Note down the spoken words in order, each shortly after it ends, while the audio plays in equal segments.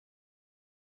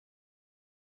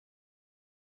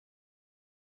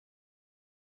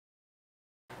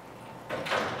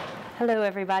Hello,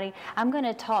 everybody. I'm going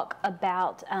to talk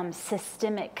about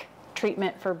systemic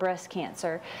treatment for breast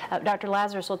cancer. Dr.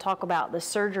 Lazarus will talk about the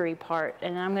surgery part,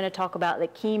 and I'm going to talk about the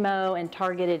chemo and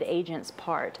targeted agents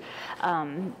part.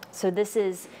 So this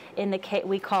is in the case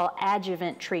we call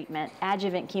adjuvant treatment.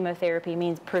 Adjuvant chemotherapy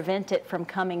means prevent it from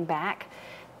coming back.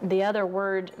 The other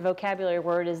word, vocabulary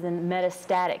word, is the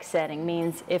metastatic setting,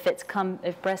 means if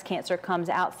breast cancer comes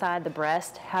outside the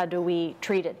breast, how do we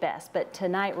treat it best? But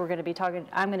tonight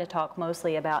I'm going to talk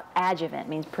mostly about adjuvant,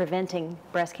 means preventing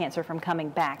breast cancer from coming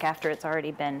back after it's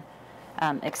already been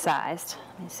excised.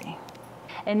 Let me see.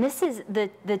 And this is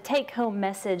the take-home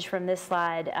message from this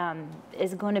slide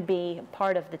is going to be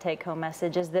part of the take-home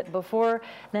message, is that before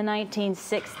the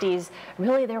 1960s,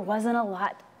 really there wasn't a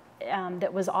lot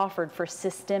that was offered for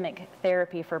systemic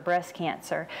therapy for breast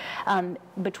cancer.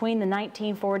 Between the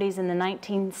 1940s and the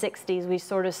 1960s, we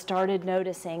sort of started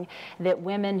noticing that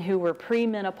women who were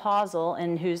premenopausal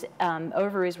and whose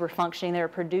ovaries were functioning, they were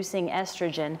producing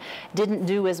estrogen, didn't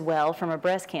do as well from a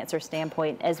breast cancer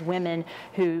standpoint as women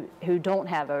who don't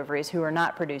have ovaries, who are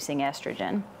not producing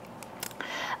estrogen.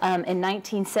 In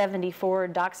 1974,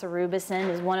 doxorubicin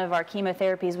is one of our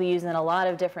chemotherapies we use in a lot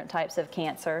of different types of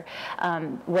cancer,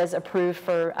 was approved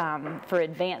for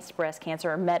advanced breast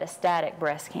cancer or metastatic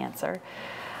breast cancer.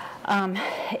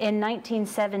 In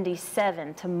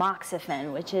 1977,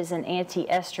 tamoxifen, which is an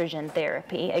anti-estrogen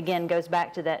therapy, again goes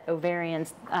back to that ovarian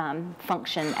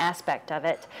function aspect of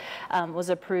it,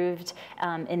 was approved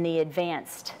in the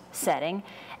advanced setting.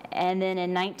 And then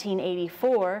in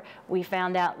 1984, we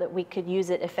found out that we could use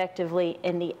it effectively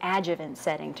in the adjuvant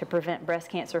setting to prevent breast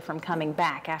cancer from coming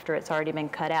back after it's already been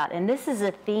cut out. And this is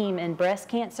a theme in breast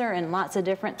cancer and lots of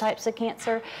different types of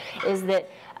cancer, is that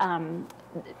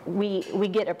we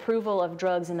get approval of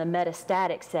drugs in the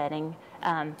metastatic setting,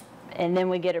 and then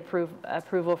we get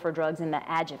approval for drugs in the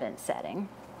adjuvant setting.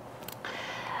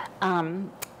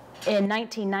 In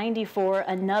 1994,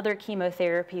 another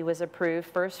chemotherapy was approved,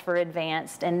 first for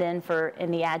advanced and then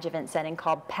in the adjuvant setting,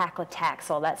 called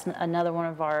paclitaxel. That's another one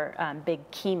of our big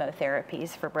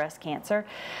chemotherapies for breast cancer.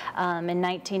 In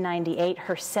 1998,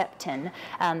 Herceptin,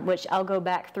 which I'll go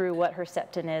back through what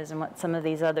Herceptin is and what some of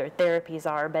these other therapies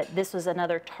are, but this was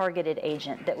another targeted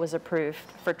agent that was approved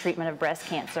for treatment of breast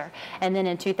cancer. And then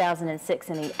in 2006,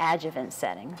 in the adjuvant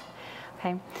setting.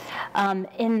 Okay.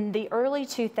 In the early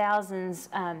 2000s,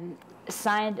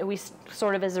 we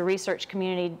sort of as a research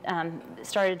community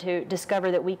started to discover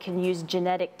that we can use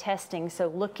genetic testing, so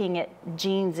looking at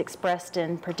genes expressed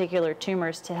in particular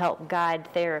tumors to help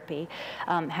guide therapy.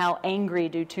 How angry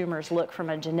do tumors look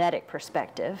from a genetic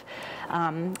perspective?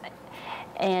 Then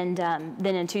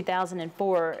in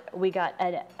 2004,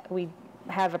 we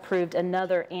have approved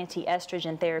another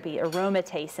anti-estrogen therapy,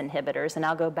 aromatase inhibitors, and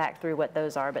I'll go back through what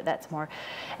those are, but that's more.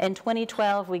 In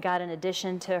 2012, we got an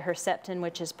addition to Herceptin,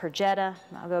 which is Perjeta.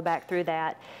 I'll go back through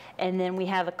that. And then we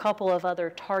have a couple of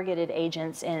other targeted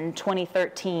agents in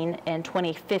 2013 and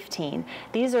 2015.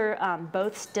 These are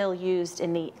both still used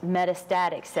in the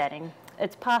metastatic setting.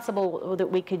 It's possible that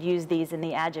we could use these in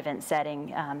the adjuvant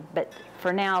setting, but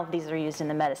for now, these are used in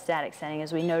the metastatic setting.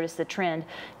 As we notice the trend,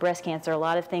 breast cancer, a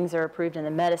lot of things are approved in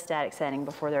the metastatic setting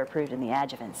before they're approved in the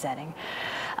adjuvant setting.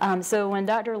 So when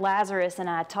Dr. Lazarus and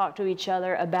I talk to each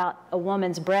other about a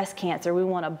woman's breast cancer, we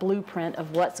want a blueprint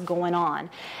of what's going on.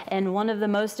 And one of the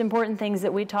most important things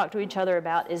that we talk to each other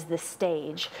about is the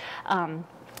stage.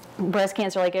 Breast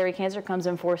cancer, like every cancer, comes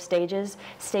in 4 stages.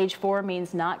 Stage 4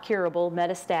 means not curable,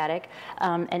 metastatic,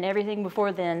 and everything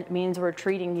before then means we're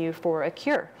treating you for a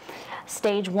cure.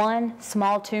 Stage 1,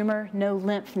 small tumor, no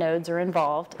lymph nodes are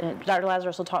involved. And Dr.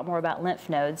 Lazarus will talk more about lymph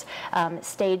nodes.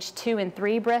 Stage 2 and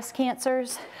 3 breast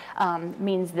cancers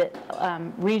means that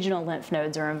regional lymph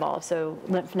nodes are involved, so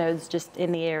lymph nodes just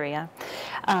in the area.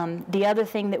 The other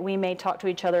thing that we may talk to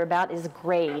each other about is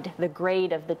grade. The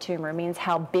grade of the tumor means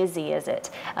how busy is it.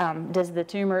 Do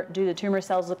the tumor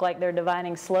cells look like they're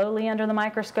dividing slowly under the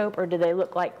microscope, or do they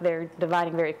look like they're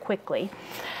dividing very quickly?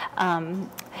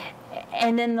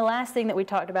 And then the last thing that we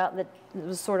talked about that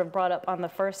was sort of brought up on the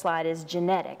first slide is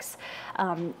genetics.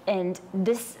 And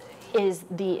this is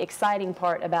the exciting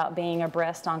part about being a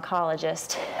breast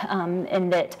oncologist, in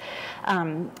that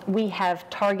we have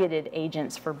targeted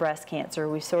agents for breast cancer.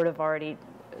 We sort of already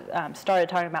started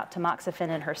talking about tamoxifen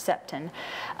and Herceptin.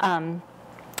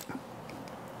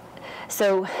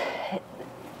 So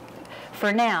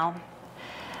for now,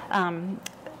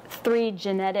 3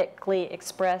 genetically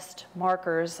expressed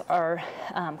markers are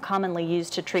commonly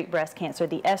used to treat breast cancer: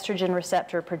 the estrogen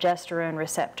receptor, progesterone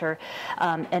receptor,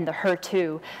 and the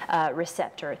HER2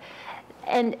 receptor.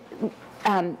 And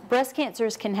breast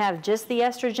cancers can have just the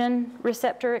estrogen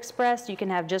receptor expressed. You can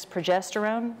have just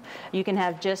progesterone. You can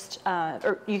have just,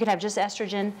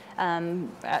 estrogen.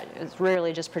 It's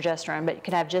rarely just progesterone, but you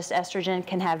can have just estrogen,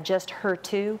 can have just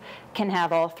HER2, can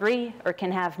have all three, or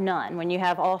can have none. When you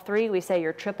have all three, we say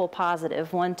you're triple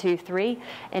positive, 1, 2, 3.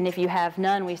 And if you have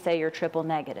none, we say you're triple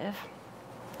negative.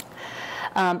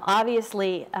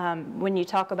 Obviously, when you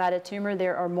talk about a tumor,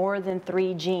 there are more than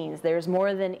 3 genes. There's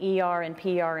more than ER and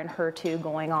PR and HER2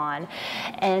 going on.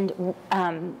 And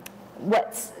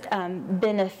what's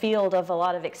been a field of a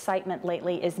lot of excitement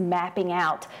lately is mapping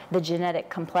out the genetic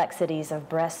complexities of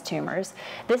breast tumors.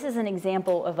 This is an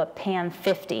example of a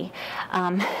PAM50,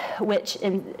 which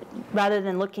rather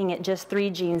than looking at just 3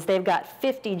 genes, they've got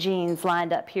 50 genes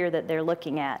lined up here that they're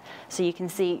looking at. So you can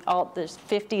see there's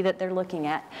 50 that they're looking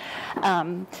at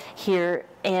here.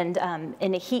 And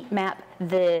in a heat map,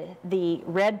 the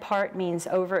red part means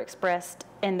overexpressed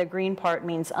and the green part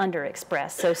means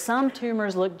underexpressed. So some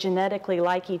tumors look genetically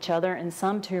like each other and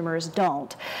some tumors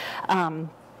don't.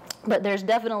 But there's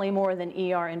definitely more than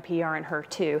ER and PR and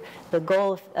HER2. The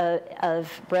goal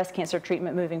of breast cancer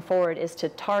treatment moving forward is to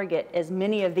target as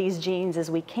many of these genes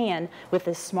as we can with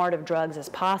as smart of drugs as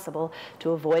possible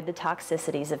to avoid the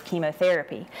toxicities of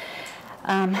chemotherapy.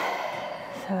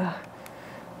 Let's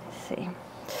see.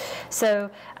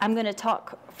 So I'm going to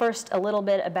talk first a little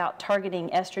bit about targeting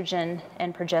estrogen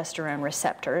and progesterone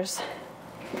receptors.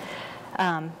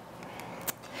 And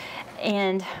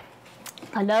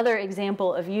another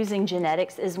example of using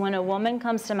genetics is when a woman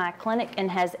comes to my clinic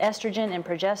and has estrogen and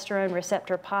progesterone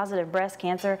receptor positive breast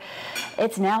cancer,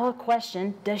 it's now a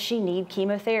question, does she need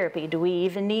chemotherapy? Do we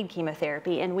even need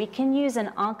chemotherapy? And we can use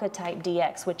an Oncotype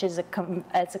DX, which is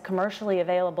it's a commercially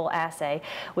available assay,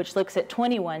 which looks at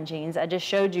 21 genes. I just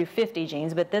showed you 50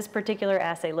 genes, but this particular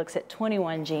assay looks at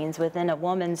 21 genes within a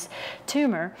woman's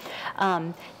tumor.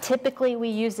 Typically, we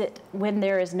use it when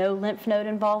there is no lymph node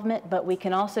involvement, but we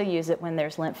can also use it when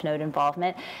there's lymph node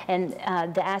involvement. And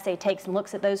the assay takes and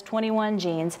looks at those 21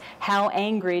 genes. How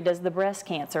angry does the breast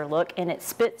cancer look? And it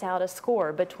spits out a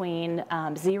score between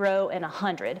 0 and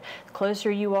 100. The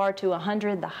closer you are to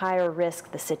 100, the higher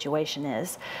risk the situation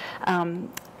is.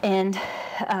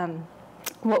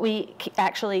 What we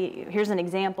actually, here's an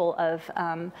example of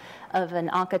an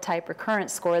Oncotype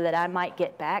recurrence score that I might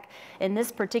get back. In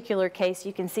this particular case,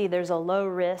 you can see there's a low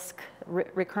risk,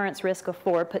 recurrence risk of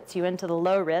 4 puts you into the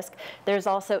low risk. There's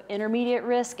also intermediate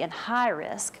risk and high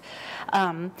risk.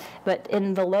 But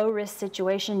in the low risk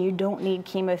situation, you don't need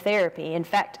chemotherapy. In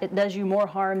fact, it does you more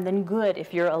harm than good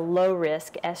if you're a low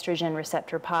risk estrogen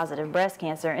receptor positive breast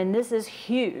cancer. And this is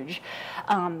huge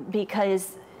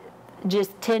because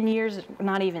just 10 years,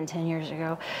 not even 10 years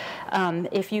ago,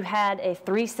 if you had a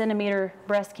 3-centimeter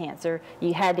breast cancer,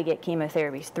 you had to get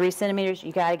chemotherapy. 3 centimeters,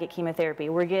 you got to get chemotherapy.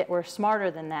 We're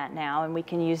smarter than that now, and we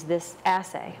can use this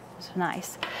assay. It's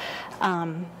nice.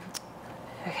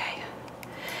 Okay.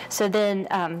 So then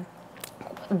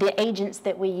the agents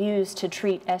that we use to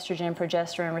treat estrogen,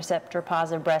 progesterone receptor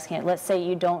positive breast cancer, let's say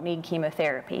you don't need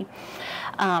chemotherapy.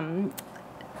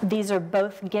 These are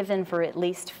both given for at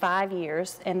least 5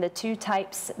 years, and the 2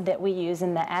 types that we use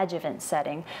in the adjuvant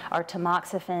setting are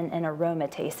tamoxifen and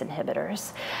aromatase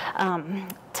inhibitors.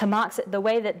 The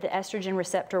way that the estrogen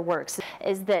receptor works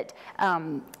is that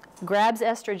grabs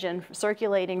estrogen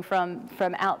circulating from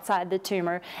outside the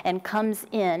tumor and comes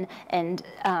in and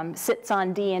sits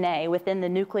on DNA within the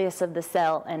nucleus of the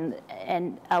cell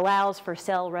and allows for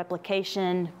cell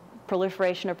replication,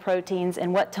 proliferation of proteins.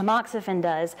 And what tamoxifen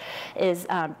does is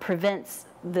prevents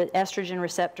the estrogen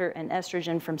receptor and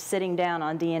estrogen from sitting down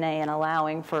on DNA and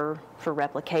allowing for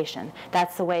replication.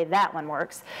 That's the way that one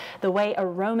works. The way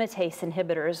aromatase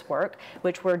inhibitors work,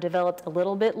 which were developed a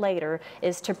little bit later,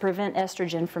 is to prevent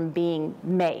estrogen from being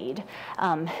made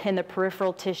in the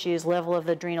peripheral tissues, level of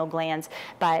the adrenal glands,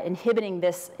 by inhibiting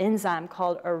this enzyme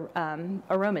called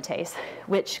aromatase,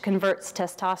 which converts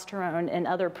testosterone and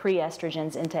other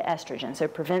pre-estrogens into estrogen. So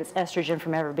it prevents estrogen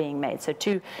from ever being made. So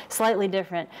 2 slightly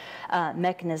different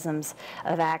mechanisms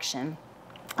of action.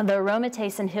 The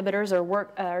aromatase inhibitors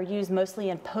are used mostly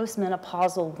in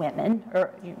postmenopausal women,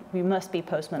 or you must be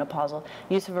postmenopausal.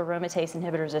 Use of aromatase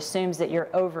inhibitors assumes that your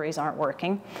ovaries aren't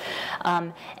working.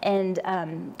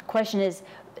 Question is,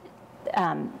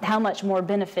 how much more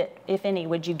benefit, if any,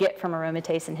 would you get from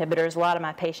aromatase inhibitors? A lot of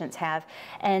my patients have.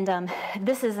 And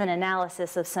this is an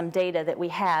analysis of some data that we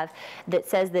have that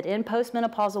says that in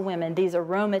postmenopausal women, these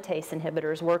aromatase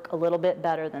inhibitors work a little bit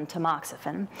better than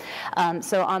tamoxifen.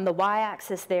 So on the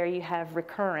y-axis there, you have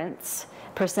recurrence,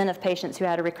 percent of patients who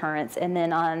had a recurrence, and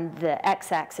then on the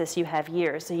x-axis, you have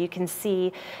years. So you can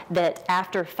see that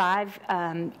after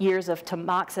 5 years of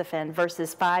tamoxifen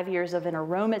versus 5 years of an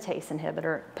aromatase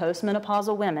inhibitor,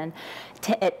 postmenopausal women,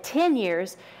 at 10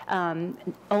 years,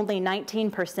 only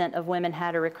 19% of women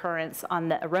had a recurrence on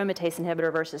the aromatase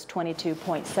inhibitor versus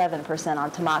 22.7%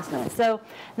 on tamoxifen. So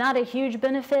not a huge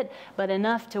benefit, but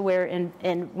enough to where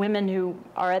in women who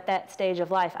are at that stage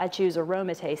of life, I choose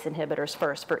aromatase inhibitors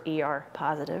first for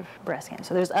ER-positive breast cancer.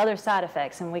 So there's other side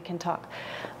effects, and we can talk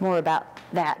more about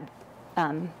that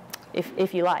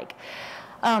if you like.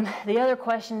 The other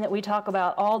question that we talk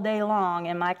about all day long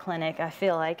in my clinic, I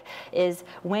feel like, is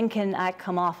when can I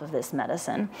come off of this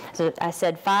medicine? So I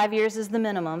said 5 years is the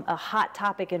minimum. A hot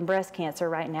topic in breast cancer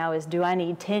right now is, do I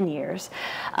need 10 years?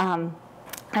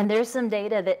 And there's some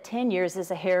data that 10 years is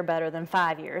a hair better than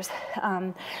 5 years.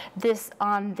 This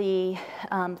on the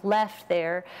left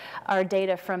there are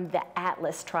data from the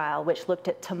Atlas trial, which looked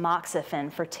at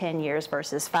tamoxifen for 10 years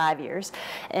versus 5 years.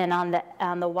 And on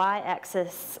the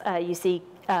y-axis, you see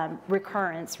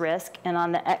recurrence risk, and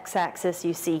on the x-axis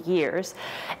you see years.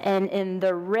 And in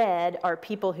the red are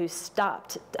people who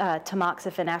stopped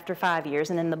tamoxifen after 5 years,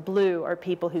 and in the blue are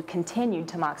people who continued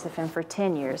tamoxifen for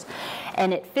 10 years.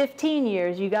 And at 15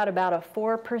 years, you got about a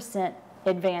 4%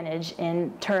 advantage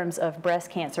in terms of breast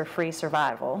cancer-free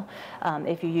survival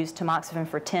if you use tamoxifen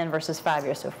for 10 versus 5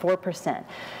 years, so 4%.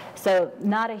 So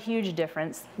not a huge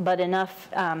difference, but enough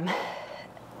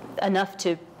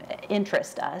to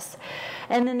interest us.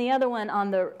 And then the other one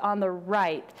on the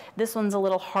right, this one's a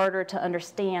little harder to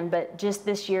understand, but just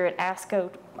this year at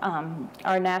ASCO,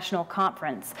 our national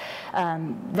conference,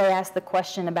 they asked the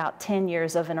question about 10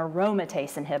 years of an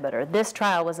aromatase inhibitor. This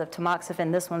trial was of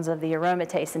tamoxifen, this one's of the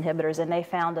aromatase inhibitors, and they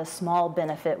found a small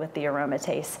benefit with the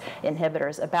aromatase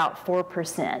inhibitors, about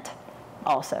 4%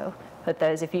 also. But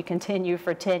those, if you continue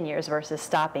for 10 years versus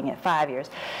stopping at 5 years.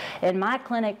 In my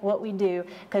clinic, what we do,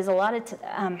 because a lot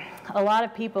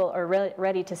of people are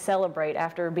ready to celebrate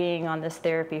after being on this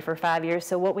therapy for 5 years.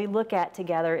 So what we look at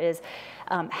together is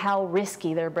how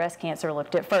risky their breast cancer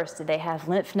looked at first. Did they have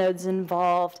lymph nodes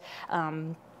involved?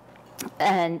 And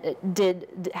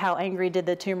how angry did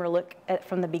the tumor look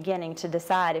from the beginning to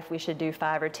decide if we should do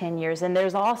 5 or 10 years? And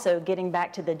there's also, getting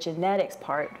back to the genetics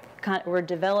part, we're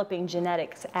developing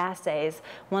genetics assays.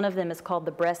 One of them is called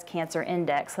the Breast Cancer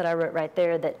Index that I wrote right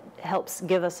there that helps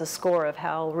give us a score of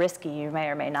how risky you may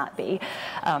or may not be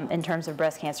in terms of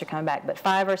breast cancer coming back. But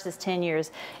 5 versus 10 years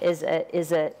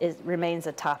remains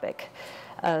a topic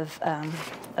of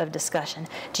discussion.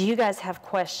 Do you guys have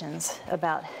questions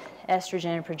about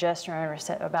estrogen and progesterone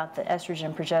about the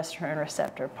estrogen progesterone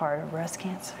receptor part of breast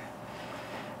cancer?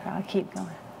 I'll keep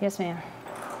going. Yes, ma'am.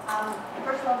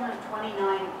 First of all, I'm a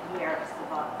 29-year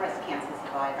breast cancer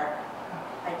survivor.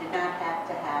 I did not have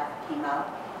to have chemo.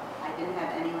 I didn't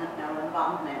have any lymph node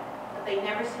involvement. But they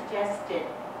never suggested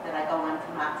that I go on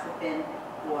tamoxifen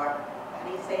or, how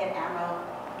do you say it,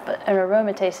 But an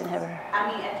aromatase inhibitor. I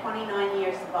mean, at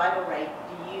 29-year survival rate,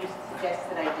 do you suggest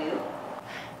that I do?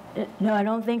 No, I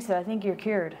don't think so. I think you're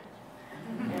cured.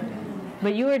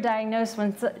 But you were diagnosed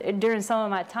during some of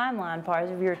my timeline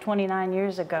parts, if you were 29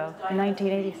 years ago, in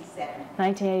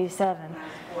 1987.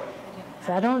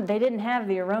 So they didn't have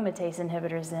the aromatase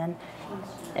inhibitors then.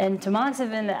 And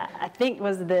tamoxifen, I think,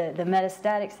 was the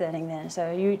metastatic setting then.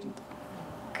 So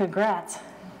congrats.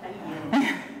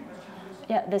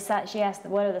 Yeah, she asked,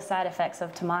 what are the side effects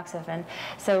of tamoxifen?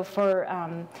 So for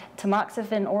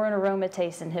tamoxifen or an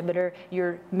aromatase inhibitor,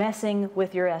 you're messing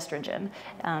with your estrogen,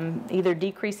 either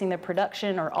decreasing the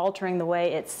production or altering the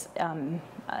way it's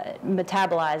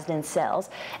metabolized in cells.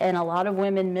 And a lot of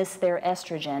women miss their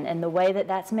estrogen. And the way that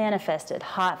that's manifested,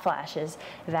 hot flashes,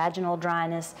 vaginal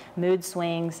dryness, mood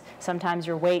swings, sometimes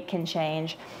your weight can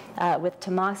change. With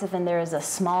tamoxifen, there is a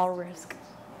small risk.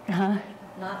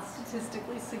 Not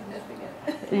statistically significant.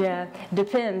 Yeah,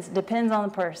 depends on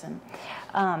the person.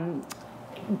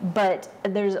 But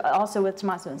there's also with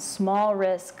tamoxifen, small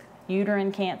risk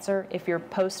uterine cancer if you're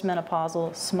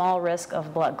postmenopausal, small risk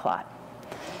of blood clot.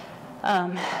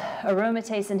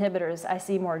 Aromatase inhibitors, I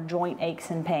see more joint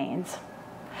aches and pains,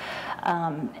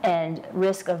 and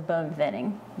risk of bone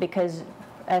thinning because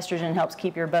estrogen helps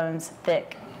keep your bones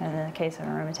thick. And in the case of an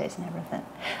aromatase inhibitor, thin.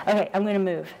 Okay, I'm going to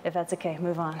move, if that's okay.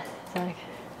 Move on. Is that okay?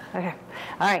 Okay,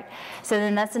 all right, so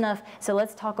then that's enough. So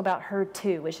let's talk about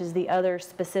HER2, which is the other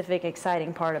specific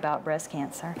exciting part about breast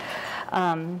cancer.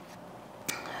 Let me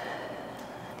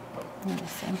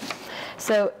see.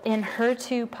 So in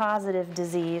HER2 positive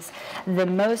disease,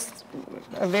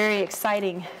 a very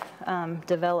exciting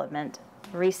development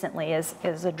recently is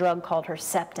a drug called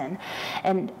Herceptin.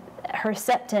 And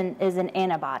Herceptin is an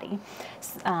antibody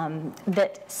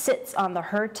that sits on the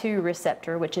HER2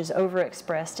 receptor, which is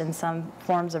overexpressed in some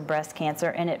forms of breast cancer,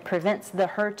 and it prevents the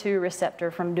HER2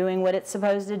 receptor from doing what it's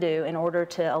supposed to do in order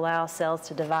to allow cells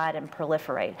to divide and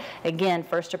proliferate. Again,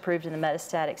 first approved in the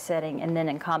metastatic setting and then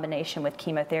in combination with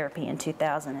chemotherapy in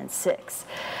 2006.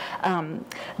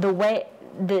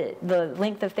 The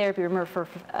length of therapy, remember, for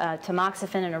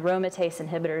tamoxifen and aromatase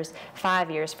inhibitors, 5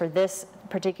 years. For this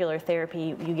particular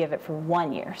therapy, you give it for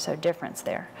 1 year, so difference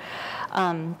there.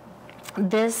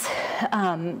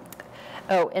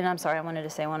 Oh, and I'm sorry, I wanted to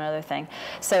say one other thing.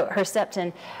 So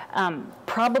Herceptin,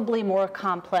 probably more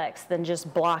complex than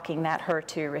just blocking that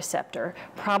HER2 receptor.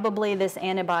 Probably this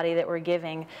antibody that we're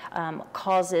giving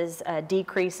causes a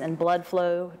decrease in blood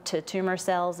flow to tumor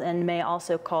cells and may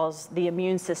also cause the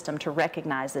immune system to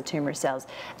recognize the tumor cells.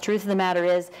 The truth of the matter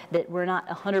is that we're not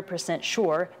 100%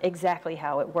 sure exactly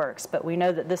how it works, but we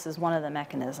know that this is one of the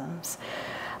mechanisms.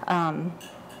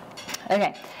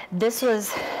 Okay, this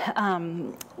was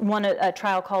a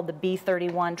trial called the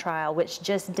B31 trial, which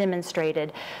just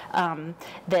demonstrated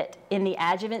that in the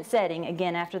adjuvant setting,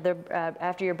 again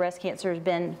after your breast cancer has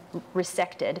been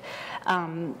resected,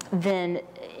 then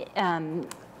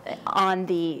on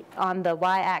the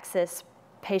y-axis,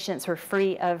 patients were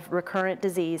free of recurrent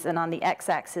disease, and on the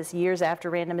x-axis, years after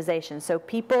randomization. So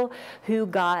people who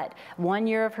got 1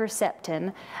 year of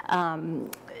Herceptin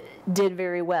did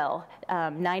very well.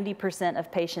 90%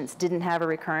 of patients didn't have a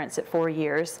recurrence at 4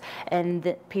 years, and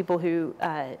the people who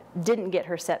didn't get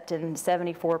Herceptin,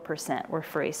 74% were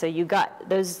free. So you got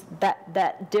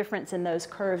that difference in those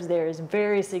curves there is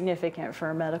very significant for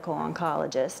a medical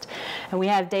oncologist. And we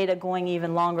have data going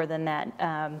even longer than that,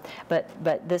 but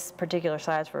this particular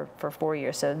size for 4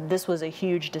 years. So this was a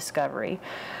huge discovery.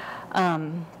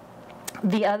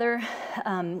 The other,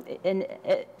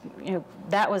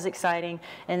 that was exciting,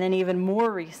 and then even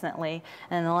more recently,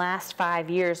 in the last 5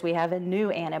 years, we have a new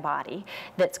antibody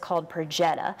that's called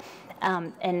Perjeta,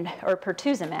 or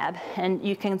pertuzumab, and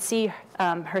you can see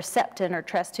Herceptin or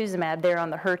trastuzumab there on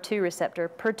the HER2 receptor.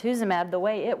 Pertuzumab, the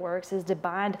way it works is to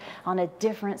bind on a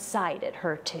different site at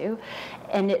HER2,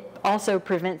 and it also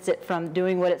prevents it from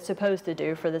doing what it's supposed to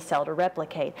do for the cell to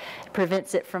replicate. It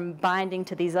prevents it from binding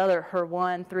to these other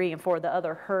HER1, 3, and 4, the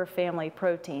other HER family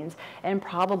proteins, and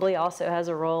probably also has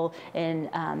a role in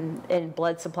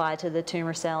blood supply to the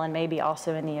tumor cell and maybe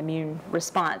also in the immune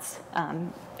response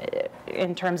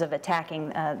in terms of attacking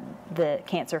the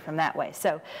cancer from that way.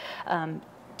 So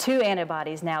 2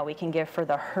 antibodies now we can give for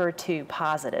the HER2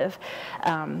 positive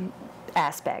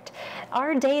aspect.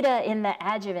 Our data in the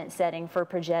adjuvant setting for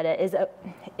Perjeta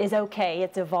is okay,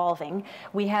 it's evolving.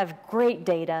 We have great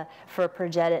data for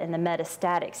Perjeta in the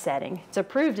metastatic setting. It's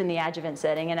approved in the adjuvant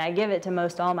setting, and I give it to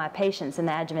most all my patients in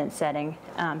the adjuvant setting,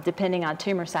 depending on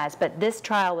tumor size. But this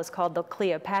trial was called the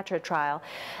Cleopatra trial,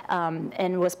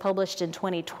 and was published in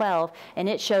 2012, and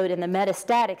it showed in the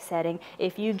metastatic setting,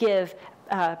 if you give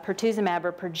pertuzumab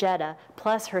or Perjeta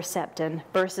plus Herceptin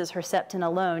versus Herceptin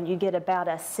alone, you get about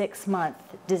a 6-month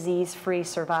disease-free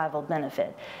survival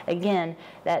benefit. Again,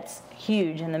 that's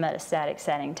huge in the metastatic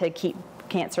setting to keep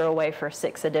cancer away for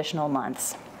 6 additional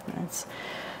months. That's,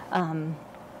 I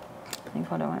think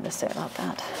what I wanted to say about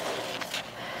that.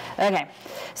 Okay,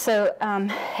 so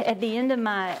at the end of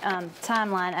my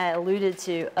timeline, I alluded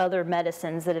to other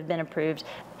medicines that have been approved.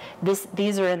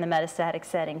 These are in the metastatic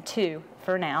setting too,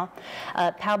 for now.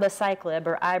 Palbociclib,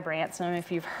 or Ibrance, I don't know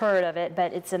if you've heard of it,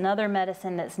 but it's another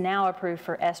medicine that's now approved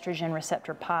for estrogen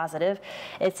receptor positive.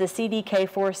 It's a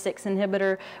CDK4/6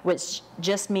 inhibitor, which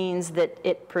just means that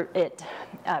it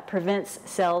prevents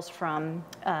cells from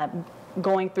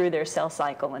going through their cell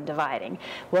cycle and dividing.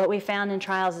 What we found in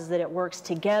trials is that it works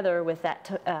together with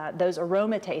those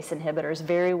aromatase inhibitors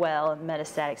very well in the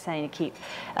metastatic setting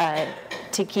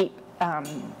to keep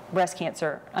breast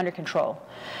cancer under control.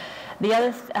 The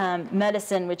other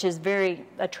medicine, which is very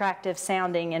attractive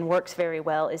sounding and works very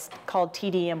well, is called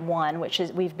TDM1, which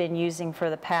we've been using for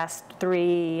the past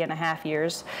 3.5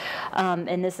 years.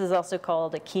 And this is also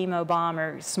called a chemo bomb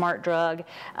or smart drug.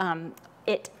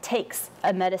 It takes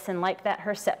a medicine like that,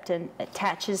 Herceptin,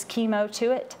 attaches chemo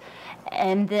to it,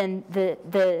 and then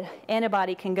the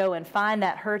antibody can go and find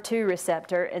that HER2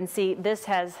 receptor and see this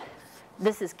has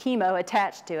this is chemo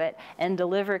attached to it, and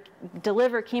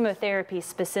deliver chemotherapy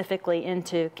specifically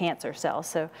into cancer cells.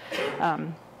 So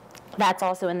that's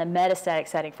also in the metastatic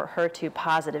setting for HER2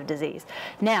 positive disease.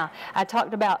 Now, I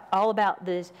talked all about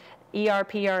this ER,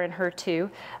 PR, and HER2,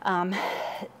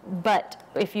 but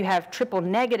if you have triple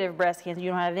negative breast cancer,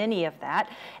 you don't have any of that,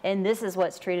 and this is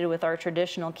what's treated with our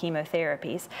traditional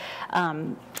chemotherapies.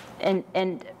 And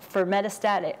for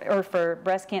metastatic, or for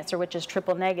breast cancer, which is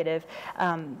triple negative,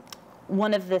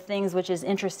 one of the things which is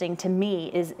interesting to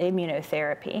me is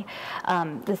immunotherapy.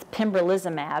 This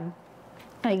pembrolizumab,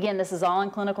 and again, this is all in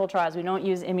clinical trials. We don't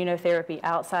use immunotherapy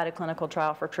outside of clinical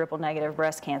trial for triple negative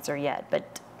breast cancer yet,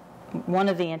 but one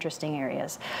of the interesting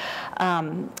areas.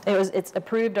 It's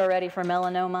approved already for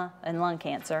melanoma and lung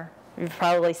cancer. You've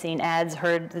probably seen ads,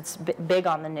 heard it's big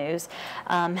on the news.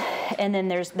 And then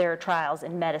there are trials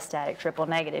in metastatic triple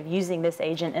negative using this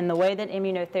agent. And the way that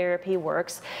immunotherapy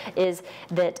works is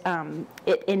that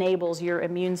it enables your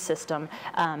immune system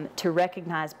to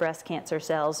recognize breast cancer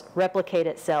cells, replicate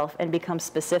itself, and become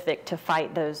specific to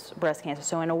fight those breast cancers.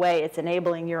 So in a way, it's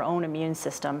enabling your own immune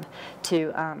system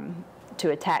to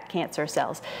attack cancer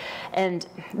cells. And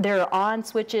there are on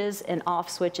switches and off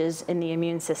switches in the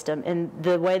immune system. And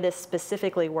the way this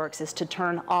specifically works is to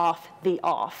turn off the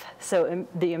off. So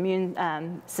the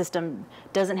immune system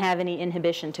doesn't have any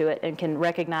inhibition to it and can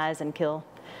recognize and kill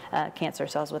cancer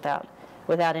cells without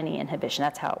any inhibition.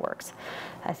 That's how it works.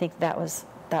 I think that was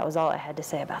all I had to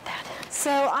say about that. So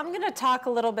I'm going to talk a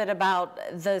little bit about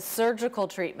the surgical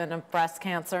treatment of breast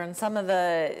cancer and some of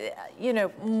the,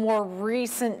 more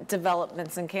recent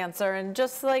developments in cancer. And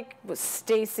just like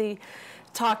Stacy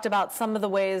talked about some of the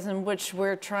ways in which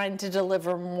we're trying to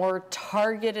deliver more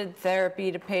targeted therapy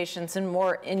to patients and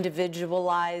more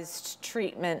individualized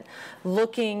treatment,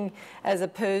 looking as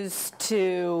opposed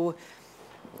to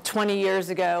 20 years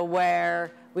ago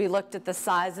where we looked at the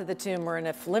size of the tumor and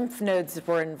if lymph nodes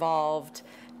were involved.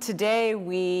 Today,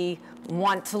 we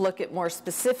want to look at more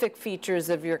specific features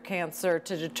of your cancer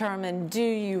to determine, do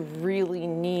you really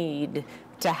need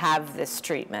to have this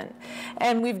treatment?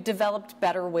 And we've developed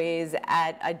better ways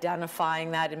at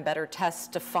identifying that and better tests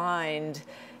to find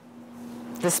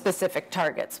the specific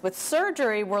targets. With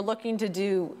surgery, we're looking to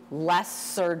do less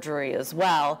surgery as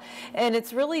well. And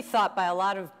it's really thought by a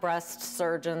lot of breast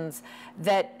surgeons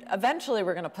that eventually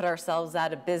we're going to put ourselves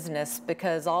out of business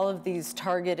because all of these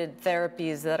targeted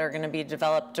therapies that are going to be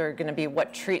developed are going to be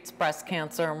what treats breast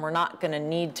cancer, and we're not going to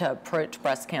need to approach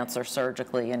breast cancer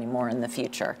surgically anymore in the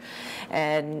future.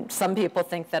 And some people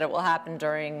think that it will happen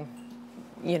during,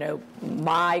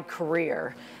 my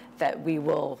career, that we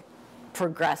will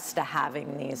progress to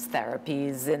having these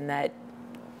therapies, and that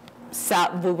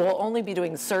we will only be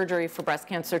doing surgery for breast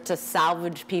cancer to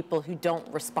salvage people who don't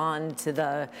respond to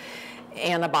the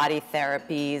antibody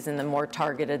therapies and the more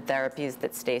targeted therapies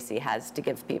that Stacy has to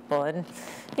give people. And,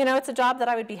 it's a job that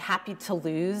I would be happy to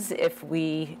lose if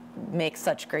we make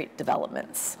such great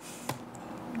developments.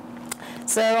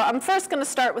 So I'm first going to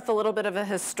start with a little bit of a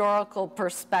historical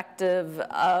perspective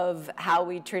of how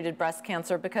we treated breast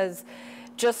cancer, because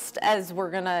just as we're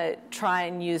going to try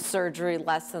and use surgery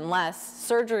less and less,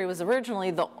 surgery was originally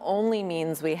the only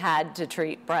means we had to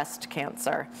treat breast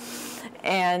cancer.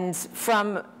 And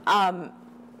for a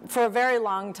very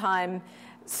long time,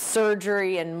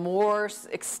 surgery and more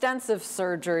extensive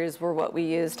surgeries were what we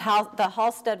used. The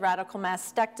Halsted radical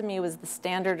mastectomy was the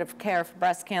standard of care for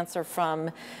breast cancer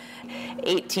from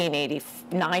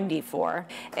 1894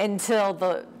 until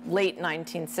the late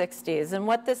 1960s. And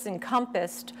what this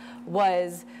encompassed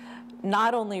was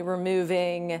not only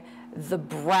removing the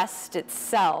breast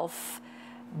itself,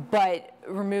 but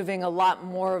removing a lot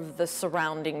more of the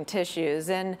surrounding tissues.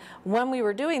 And when we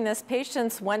were doing this,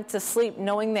 patients went to sleep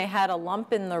knowing they had a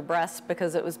lump in their breast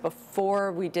because it was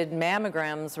before we did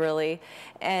mammograms, really,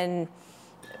 and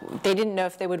they didn't know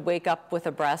if they would wake up with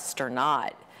a breast or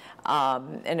not.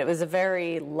 And it was a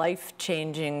very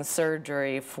life-changing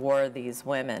surgery for these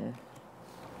women.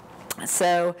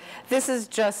 So this is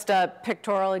just a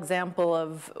pictorial example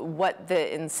of what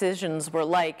the incisions were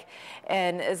like.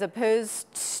 And as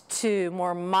opposed to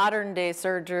more modern day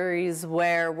surgeries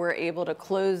where we're able to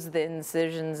close the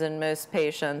incisions in most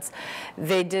patients,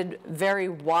 they did very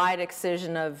wide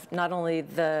excision of not only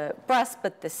the breast,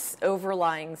 but the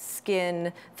overlying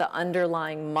skin, the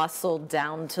underlying muscle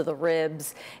down to the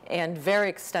ribs, and very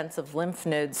extensive lymph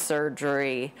node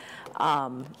surgery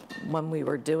when we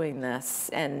were doing this.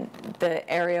 And the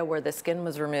area where the skin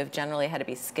was removed generally had to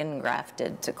be skin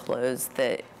grafted to close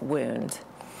the wound.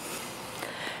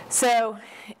 So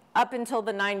up until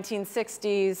the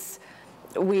 1960s,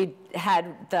 we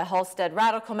had the Halsted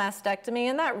radical mastectomy,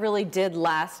 and that really did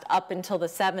last up until the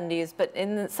 70s. But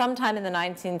sometime in the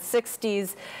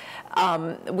 1960s,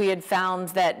 we had found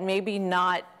that maybe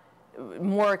not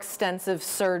more extensive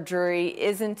surgery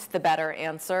isn't the better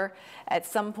answer. At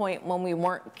some point when we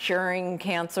weren't curing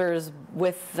cancers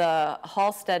with the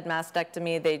Halsted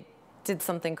mastectomy, they did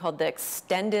something called the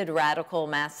extended radical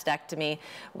mastectomy,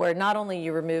 where not only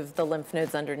you remove the lymph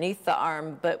nodes underneath the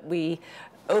arm, but we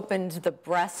opened the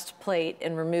breastplate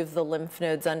and removed the lymph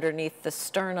nodes underneath the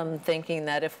sternum, thinking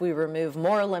that if we remove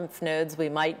more lymph nodes, we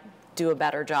might do a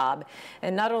better job.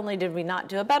 And not only did we not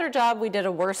do a better job, we did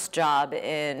a worse job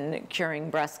in curing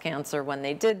breast cancer when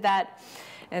they did that.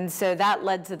 And so that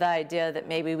led to the idea that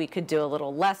maybe we could do a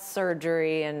little less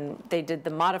surgery, and they did the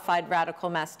modified radical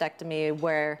mastectomy,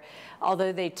 where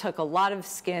although they took a lot of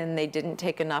skin, they didn't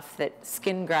take enough that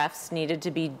skin grafts needed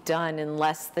to be done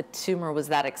unless the tumor was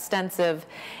that extensive,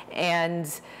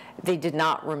 and they did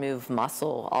not remove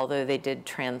muscle, although they did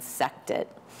transect it.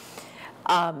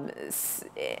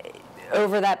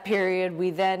 Over that period,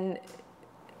 we then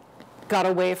got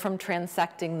away from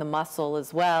transecting the muscle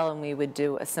as well, and we would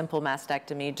do a simple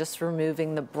mastectomy, just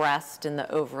removing the breast and the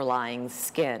overlying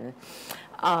skin,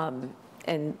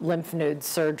 and lymph node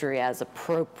surgery as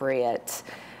appropriate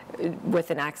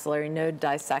with an axillary node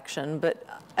dissection. But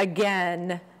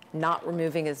again, not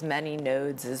removing as many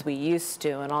nodes as we used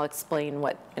to, and I'll explain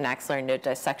what an axillary node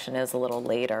dissection is a little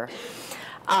later.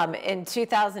 In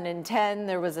 2010,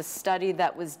 there was a study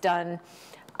that was done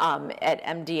at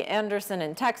MD Anderson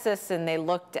in Texas, and they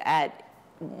looked at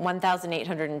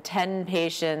 1,810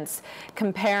 patients,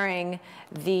 comparing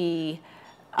the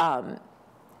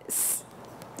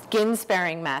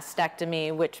skin-sparing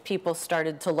mastectomy, which people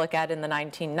started to look at in the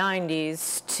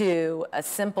 1990s, to a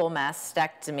simple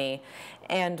mastectomy.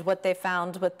 And what they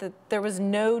found was that there was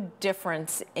no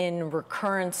difference in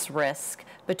recurrence risk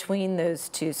between those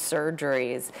two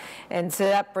surgeries. And so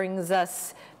that brings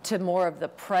us to more of the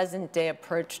present day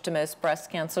approach to most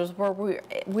breast cancers, where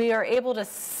we are able to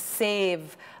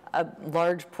save a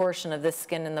large portion of the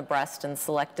skin in the breast in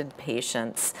selected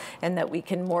patients, and that we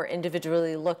can more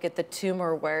individually look at the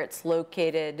tumor where it's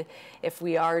located. If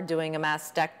we are doing a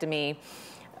mastectomy,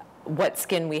 what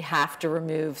skin we have to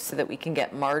remove so that we can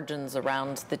get margins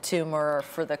around the tumor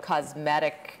for the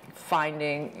cosmetic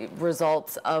finding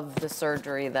results of the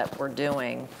surgery that we're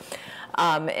doing.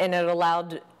 And it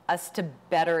allowed us to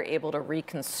better able to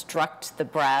reconstruct the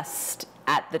breast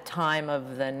at the time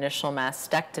of the initial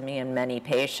mastectomy in many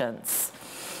patients.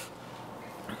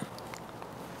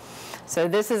 So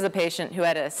this is a patient who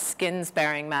had a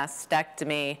skin-sparing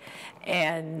mastectomy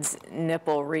and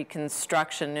nipple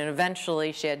reconstruction, and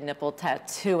eventually she had nipple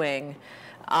tattooing.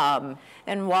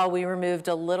 And while we removed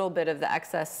a little bit of the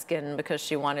excess skin because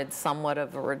she wanted somewhat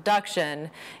of a reduction,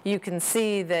 you can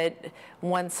see that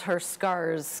once her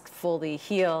scars fully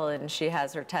heal and she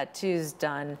has her tattoos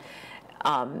done,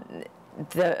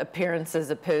 the appearance as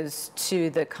opposed to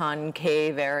the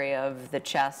concave area of the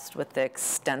chest with the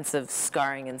extensive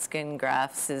scarring and skin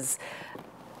grafts is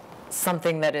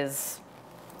something that is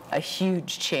a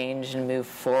huge change and move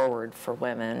forward for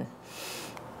women.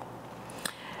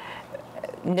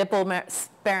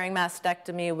 Nipple-sparing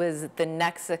mastectomy was the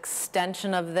next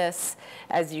extension of this.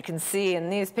 As you can see in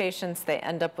these patients, they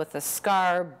end up with a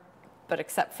scar, but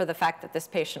except for the fact that this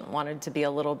patient wanted to be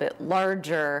a little bit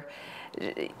larger,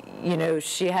 you know,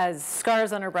 she has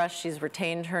scars on her breast, she's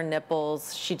retained her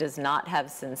nipples, she does not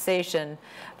have sensation,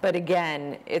 but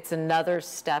again, it's another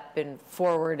step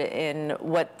forward in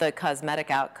what the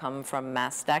cosmetic outcome from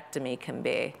mastectomy can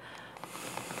be.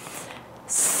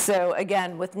 So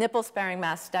again, with nipple-sparing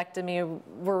mastectomy,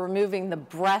 we're removing the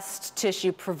breast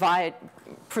tissue,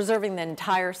 preserving the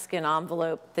entire skin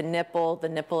envelope, the nipple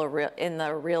in the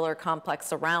areolar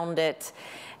complex around it,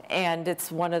 and it's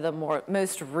one of the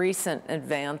most recent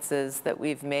advances that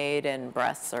we've made in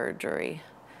breast surgery.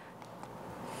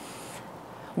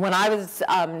 When I was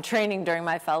training during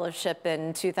my fellowship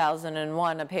in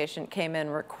 2001, a patient came in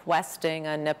requesting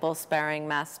a nipple-sparing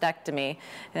mastectomy,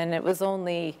 and it was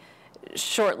only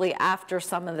shortly after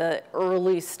some of the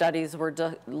early studies were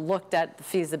looked at the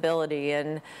feasibility,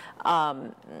 and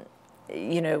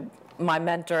you know, my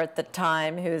mentor at the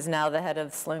time, who is now the head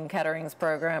of Sloan Kettering's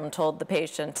program, told the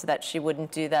patient that she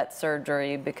wouldn't do that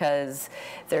surgery because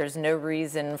there's no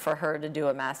reason for her to do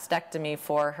a mastectomy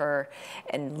for her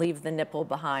and leave the nipple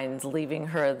behind, leaving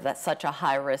her at such a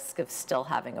high risk of still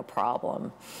having a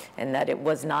problem, and that it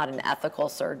was not an ethical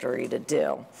surgery to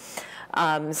do.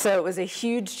 So it was a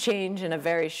huge change in a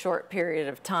very short period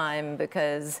of time,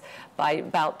 because by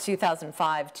about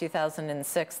 2005,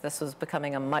 2006, this was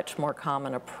becoming a much more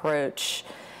common approach.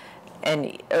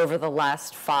 And over the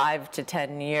last 5 to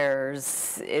 10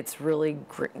 years, it's really,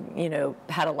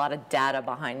 had a lot of data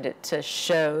behind it to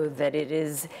show that it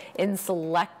is, in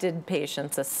selected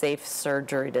patients, a safe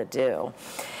surgery to do.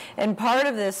 And part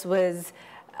of this was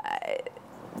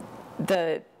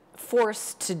the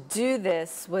force to do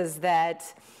this was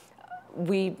that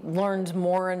we learned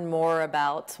more and more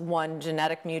about, one,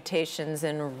 genetic mutations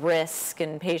and risk,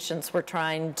 and patients were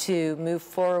trying to move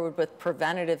forward with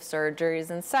preventative surgeries.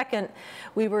 And second,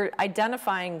 we were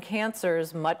identifying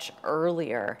cancers much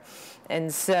earlier.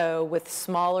 And so with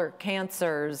smaller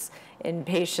cancers in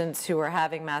patients who were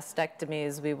having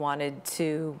mastectomies, we wanted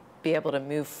to be able to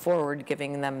move forward,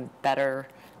 giving them better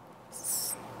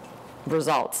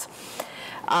results.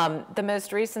 The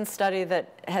most recent study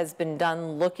that has been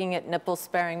done looking at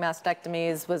nipple-sparing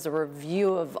mastectomies was a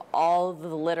review of all of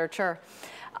the literature.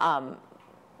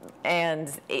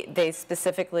 And they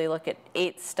specifically look at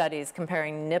 8 studies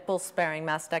comparing nipple-sparing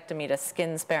mastectomy to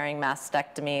skin-sparing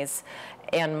mastectomies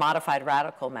and modified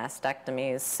radical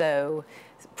mastectomies. So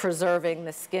preserving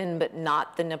the skin but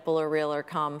not the nipple-areolar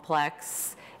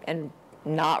complex, and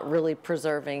not really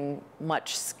preserving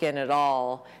much skin at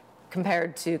all,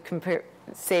 compared to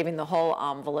saving the whole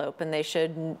envelope. And they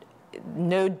showed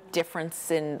no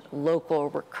difference in local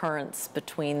recurrence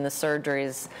between the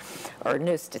surgeries, or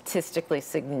no statistically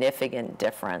significant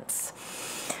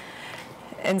difference.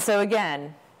 And so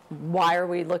again, why are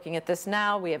we looking at this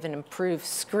now? We have an improved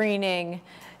screening.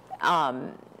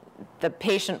 The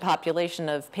patient population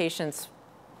of patients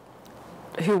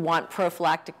who want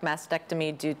prophylactic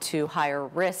mastectomy due to higher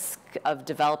risk of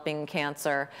developing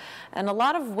cancer. And a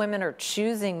lot of women are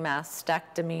choosing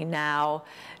mastectomy now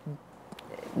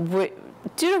due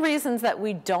to reasons that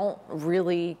we don't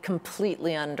really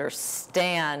completely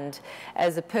understand,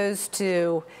 as opposed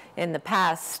to in the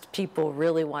past, people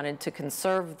really wanted to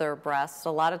conserve their breasts. A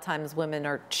lot of times women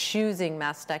are choosing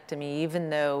mastectomy even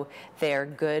though they are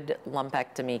good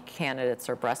lumpectomy candidates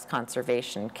or breast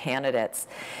conservation candidates.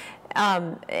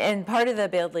 And part of the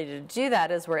ability to do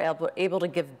that is we're able to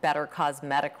give better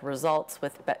cosmetic results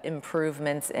with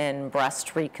improvements in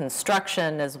breast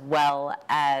reconstruction, as well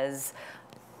as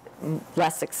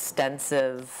less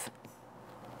extensive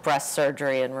breast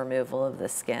surgery and removal of the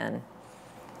skin.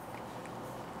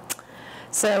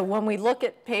 So when we look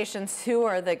at patients who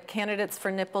are the candidates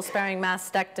for nipple-sparing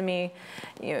mastectomy,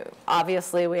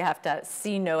 obviously we have to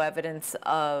see no evidence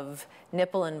of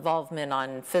nipple involvement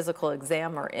on physical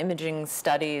exam or imaging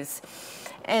studies.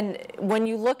 And when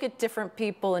you look at different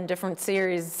people in different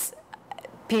series,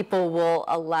 people will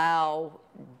allow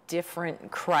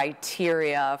different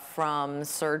criteria from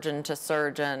surgeon to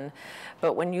surgeon.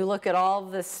 But when you look at all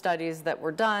the studies that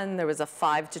were done, there was a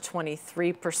 5 to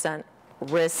 23%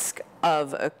 risk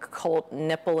of occult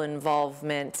nipple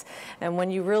involvement. And when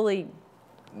you really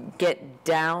get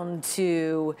down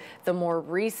to the more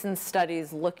recent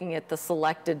studies looking at the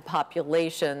selected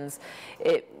populations,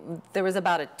 there was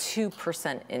about a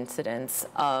 2% incidence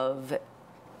of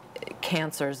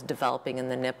cancers developing in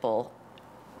the nipple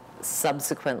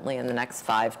subsequently in the next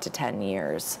 5 to 10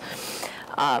 years.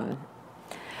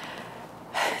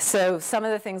 So some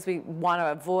of the things we want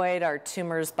to avoid are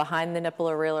tumors behind the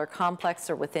nipple-areolar complex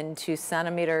or within 2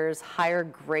 centimeters. Higher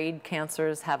grade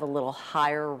cancers have a little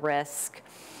higher risk.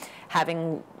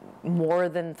 Having more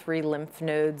than 3 lymph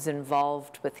nodes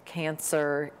involved with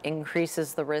cancer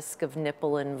increases the risk of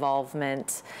nipple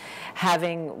involvement.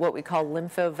 Having what we call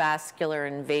lymphovascular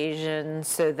invasion,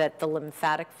 so that the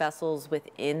lymphatic vessels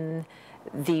within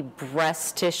the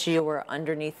breast tissue or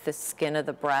underneath the skin of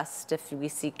the breast, if we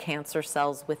see cancer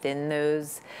cells within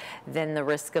those, then the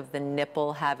risk of the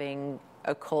nipple having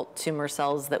occult tumor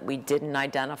cells that we didn't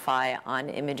identify on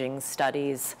imaging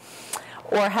studies,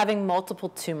 or having multiple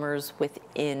tumors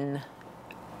within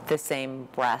the same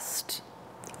breast,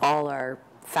 all are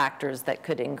factors that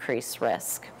could increase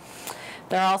risk.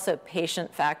 There are also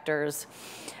patient factors,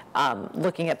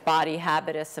 looking at body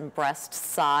habitus and breast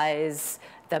size,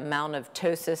 the amount of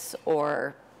ptosis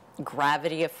or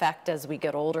gravity effect as we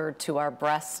get older to our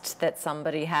breast that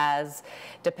somebody has,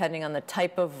 depending on the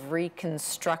type of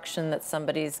reconstruction that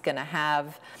somebody's going to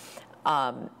have.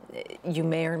 You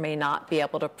may or may not be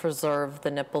able to preserve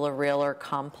the nipple-areolar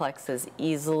complex as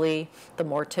easily. The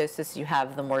more ptosis you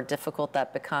have, the more difficult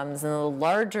that becomes. And the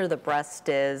larger the breast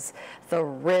is, the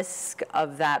risk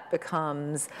of that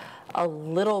becomes a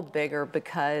little bigger,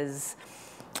 because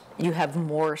you have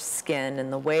more skin,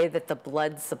 and the way that the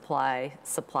blood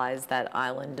supplies that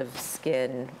island of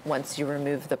skin, once you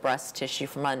remove the breast tissue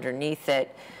from underneath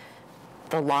it,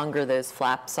 the longer those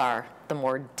flaps are, the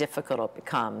more difficult it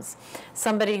becomes.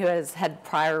 Somebody who has had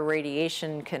prior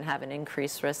radiation can have an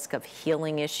increased risk of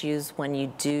healing issues when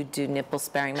you do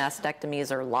nipple-sparing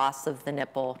mastectomies or loss of the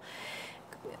nipple.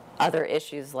 Other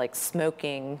issues like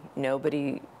smoking,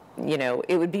 nobody, you know,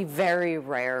 it would be very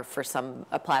rare for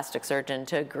a plastic surgeon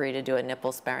to agree to do a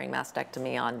nipple-sparing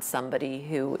mastectomy on somebody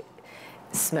who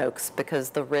smokes,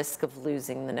 because the risk of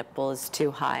losing the nipple is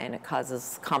too high, and it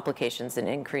causes complications and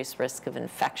increased risk of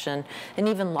infection and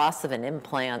even loss of an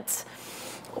implant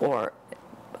or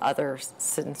other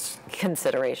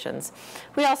considerations.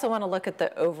 We also want to look at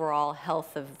the overall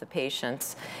health of the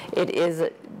patients. It is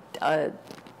a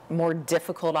more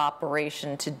difficult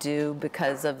operation to do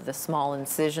because of the small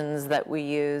incisions that we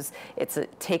use.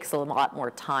 It takes a lot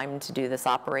more time to do this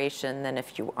operation than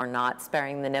if you are not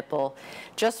sparing the nipple.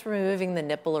 Just removing the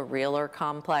nipple-areolar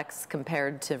complex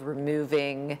compared to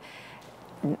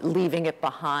leaving it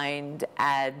behind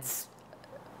adds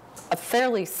a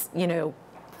fairly, you know,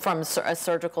 from a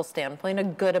surgical standpoint, a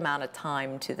good amount of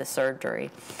time to the surgery.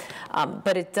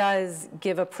 But it does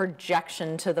give a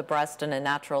projection to the breast and a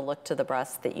natural look to the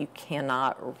breast that you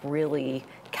cannot really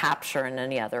capture in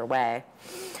any other way.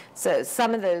 So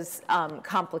some of those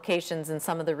complications and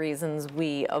some of the reasons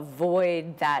we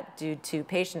avoid that due to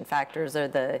patient factors are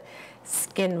the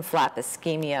skin flap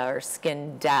ischemia or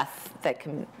skin death that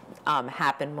can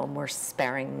happen when we're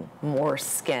sparing more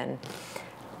skin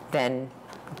than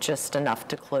just enough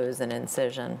to close an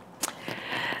incision.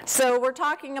 So we're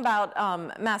talking about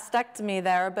mastectomy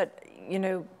there, but you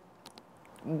know,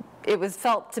 it was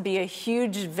felt to be a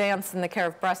huge advance in the care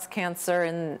of breast cancer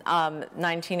in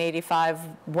 1985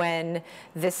 when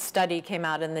this study came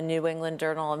out in the New England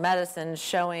Journal of Medicine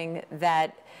showing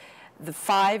that the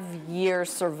 5-year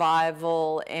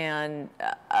survival and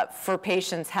for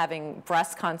patients having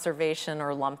breast conservation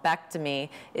or lumpectomy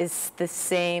is the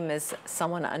same as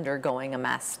someone undergoing a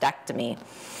mastectomy.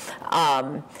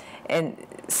 And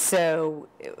so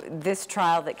this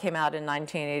trial that came out in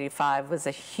 1985 was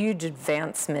a huge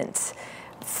advancement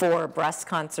for breast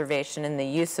conservation and the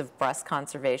use of breast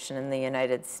conservation in the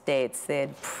United States. They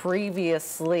had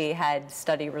previously had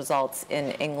study results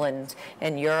in England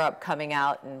and Europe coming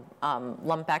out, and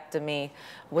lumpectomy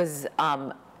was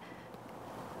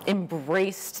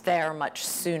embraced there much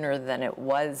sooner than it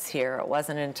was here. It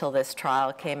wasn't until this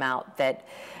trial came out that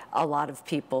a lot of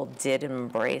people did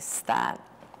embrace that.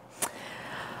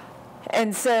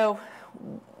 And so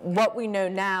what we know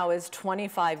now is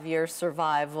 25-year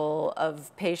survival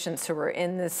of patients who were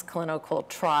in this clinical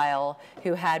trial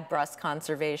who had breast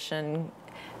conservation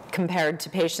compared to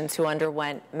patients who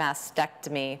underwent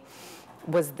mastectomy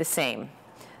was the same.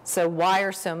 So why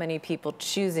are so many people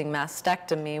choosing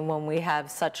mastectomy when we have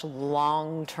such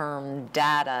long-term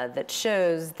data that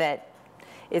shows that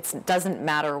it doesn't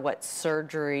matter what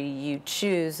surgery you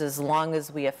choose, as long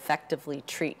as we effectively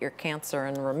treat your cancer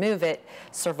and remove it,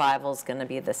 survival is going to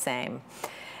be the same.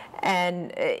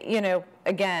 And, you know,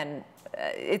 again,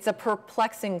 it's a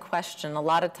perplexing question. A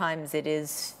lot of times it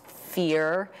is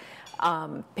fear.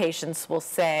 Patients will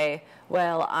say,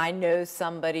 well, I know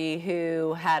somebody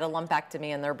who had a lumpectomy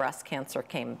and their breast cancer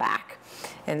came back.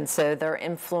 And so they're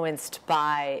influenced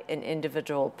by an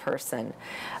individual person.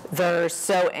 They're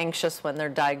so anxious when they're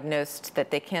diagnosed that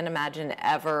they can't imagine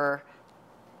ever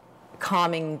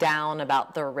calming down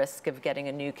about their risk of getting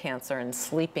a new cancer and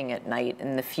sleeping at night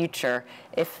in the future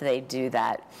if they do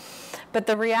that. But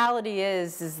the reality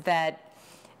is that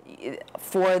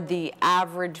for the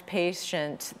average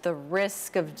patient, the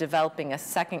risk of developing a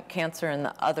second cancer in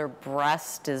the other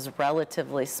breast is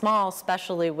relatively small,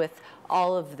 especially with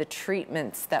all of the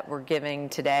treatments that we're giving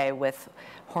today with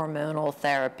hormonal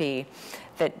therapy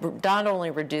that not only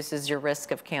reduces your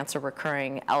risk of cancer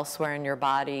recurring elsewhere in your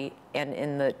body and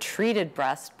in the treated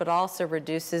breast, but also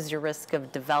reduces your risk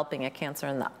of developing a cancer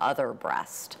in the other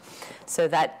breast. So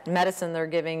that medicine they're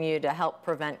giving you to help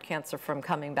prevent cancer from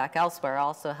coming back elsewhere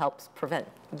also helps prevent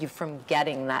you from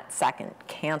getting that second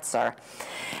cancer.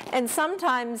 And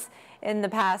sometimes in the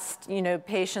past, you know,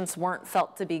 patients weren't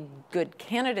felt to be good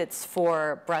candidates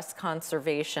for breast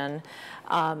conservation.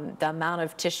 The amount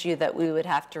of tissue that we would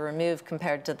have to remove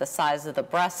compared to the size of the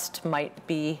breast might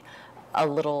be a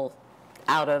little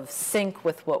out of sync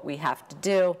with what we have to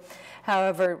do.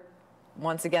 However,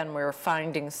 once again, we're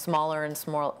finding smaller and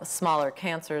smaller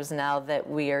cancers now that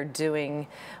we are doing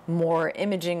more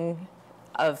imaging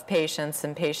of patients,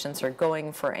 and patients are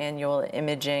going for annual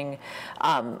imaging.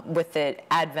 With the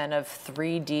advent of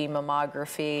 3D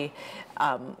mammography,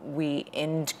 we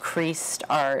increased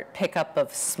our pickup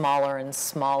of smaller and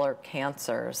smaller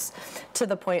cancers, to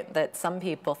the point that some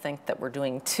people think that we're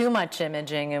doing too much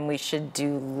imaging and we should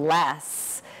do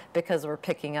less because we're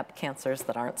picking up cancers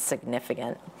that aren't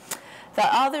significant. The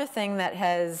other thing that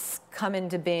has come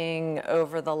into being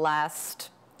over the last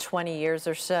 20 years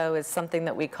or so is something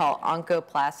that we call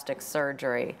oncoplastic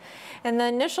surgery. And the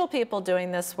initial people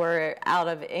doing this were out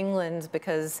of England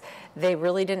because they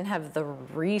really didn't have the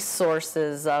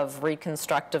resources of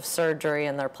reconstructive surgery,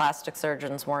 and their plastic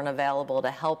surgeons weren't available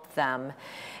to help them.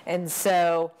 And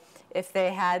so if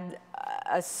they had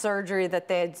a surgery that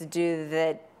they had to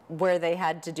do where they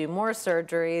had to do more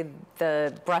surgery,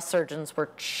 the breast surgeons were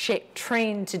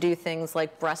trained to do things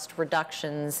like breast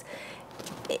reductions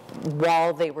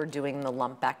while they were doing the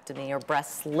lumpectomy, or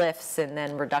breast lifts and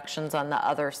then reductions on the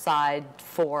other side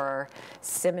for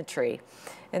symmetry.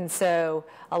 And so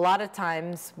a lot of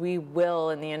times we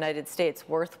will, in the United States,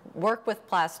 work with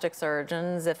plastic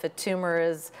surgeons. If a tumor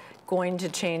is going to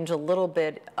change a little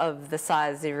bit of the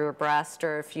size of your breast,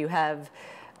 or if you have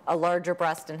a larger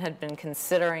breast and had been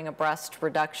considering a breast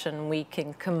reduction, we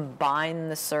can combine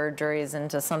the surgeries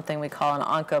into something we call an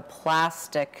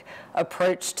oncoplastic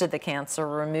approach to the cancer,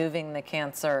 removing the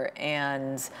cancer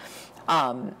and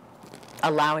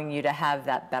allowing you to have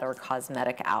that better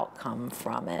cosmetic outcome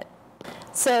from it.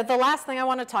 So the last thing I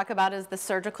want to talk about is the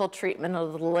surgical treatment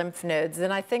of the lymph nodes.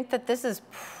 And I think that this is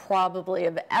probably,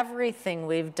 of everything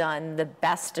we've done, the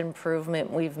best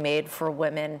improvement we've made for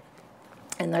women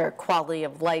and their quality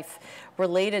of life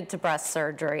related to breast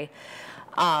surgery.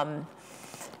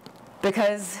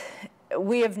 Because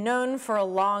we have known for a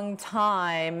long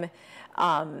time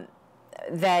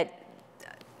that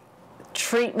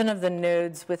treatment of the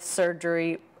nodes with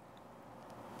surgery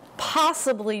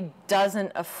possibly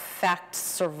doesn't affect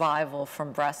survival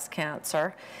from breast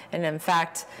cancer. And in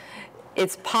fact,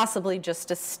 it's possibly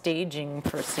just a staging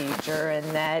procedure, and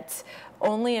that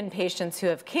only in patients who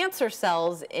have cancer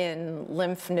cells in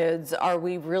lymph nodes are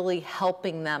we really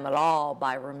helping them at all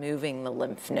by removing the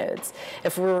lymph nodes.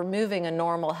 If we're removing a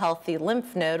normal, healthy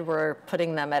lymph node, we're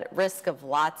putting them at risk of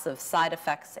lots of side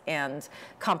effects and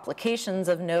complications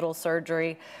of nodal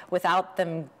surgery without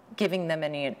them giving them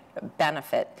any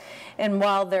benefit. And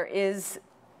while there is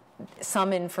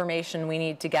some information we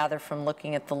need to gather from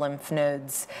looking at the lymph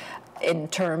nodes in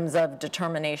terms of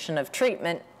determination of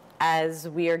treatment, as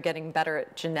we are getting better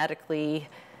at genetically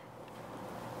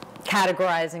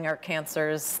categorizing our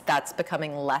cancers, that's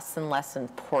becoming less and less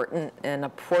important, and a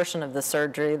portion of the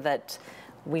surgery that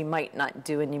we might not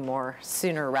do anymore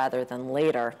sooner rather than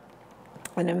later.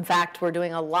 And in fact, we're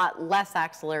doing a lot less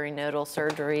axillary nodal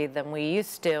surgery than we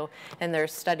used to, and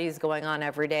there's studies going on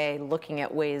every day looking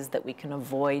at ways that we can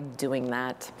avoid doing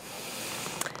that.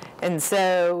 And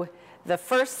so the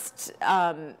first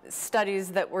studies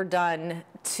that were done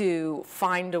to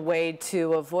find a way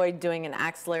to avoid doing an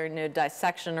axillary node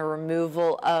dissection or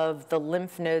removal of the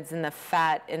lymph nodes and the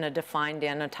fat in a defined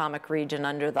anatomic region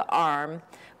under the arm,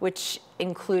 which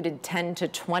included 10 to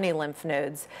 20 lymph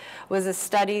nodes, was a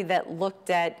study that looked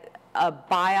at a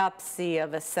biopsy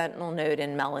of a sentinel node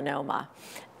in melanoma.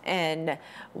 And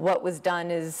what was done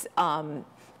is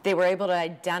they were able to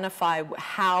identify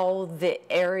how the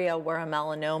area where a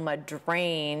melanoma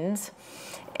drained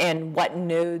and what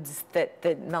nodes that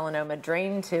the melanoma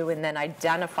drained to, and then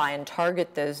identify and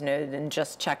target those nodes and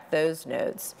just check those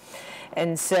nodes.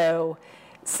 And so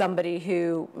somebody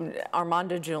who,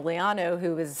 Armando Giuliano,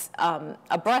 who was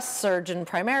a breast surgeon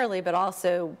primarily, but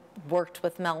also worked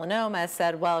with melanoma,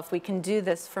 said, well, if we can do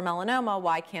this for melanoma,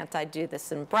 why can't I do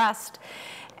this in breast?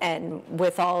 And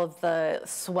with all of the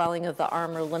swelling of the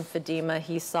arm or lymphedema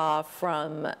he saw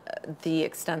from the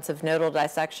extensive nodal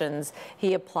dissections,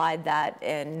 he applied that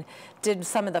and did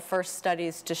some of the first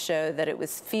studies to show that it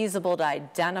was feasible to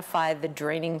identify the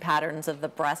draining patterns of the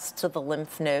breast to the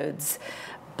lymph nodes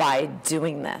by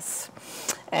doing this.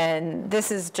 And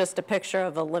this is just a picture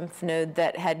of a lymph node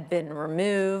that had been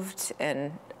removed,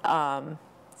 and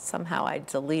somehow I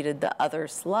deleted the other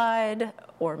slide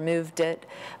or moved it,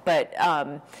 but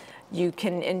you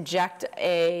can inject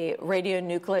a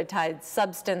radionucleotide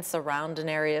substance around an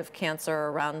area of cancer,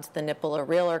 around the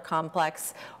nipple-areolar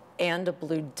complex, and a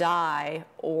blue dye,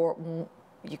 or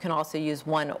you can also use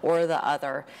one or the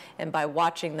other. And by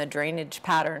watching the drainage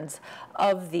patterns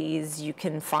of these, you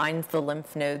can find the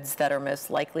lymph nodes that are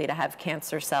most likely to have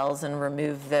cancer cells and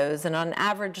remove those. And on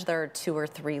average, there are 2 or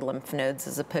 3 lymph nodes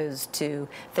as opposed to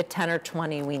the 10 or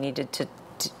 20 we needed to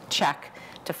check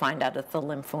to find out if the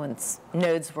lymph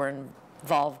nodes were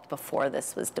involved before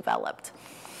this was developed.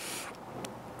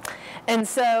 And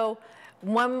so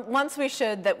once we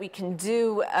showed that we can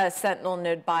do a sentinel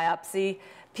node biopsy,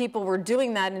 people were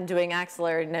doing that and doing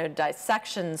axillary node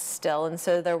dissections still. And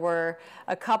so there were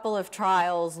a couple of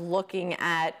trials looking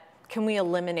at, can we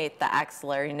eliminate the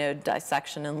axillary node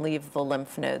dissection and leave the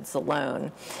lymph nodes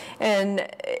alone? And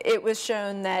it was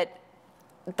shown that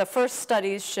the first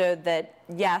studies showed that,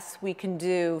 yes, we can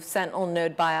do sentinel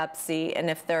node biopsy, and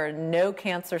if there are no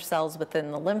cancer cells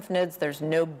within the lymph nodes, there's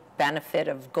no benefit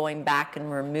of going back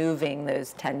and removing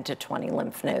those 10 to 20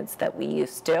 lymph nodes that we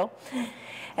used to.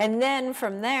 And then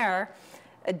from there,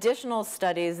 additional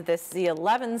studies, this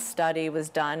Z11 study was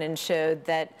done and showed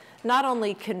that not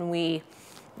only can we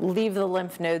leave the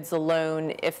lymph nodes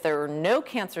alone if there are no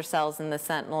cancer cells in the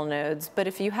sentinel nodes, but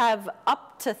if you have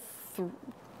up to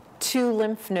 2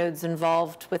 lymph nodes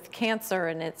involved with cancer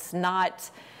and it's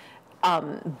not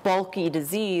bulky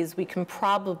disease, we can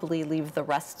probably leave the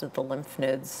rest of the lymph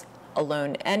nodes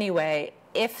alone anyway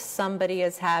if somebody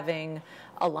is having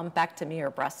a lumpectomy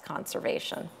or breast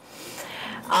conservation.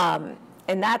 And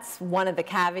that's one of the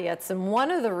caveats and one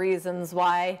of the reasons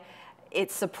why it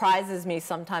surprises me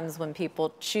sometimes when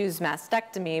people choose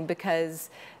mastectomy, because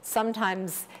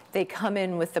sometimes they come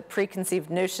in with the preconceived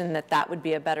notion that that would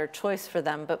be a better choice for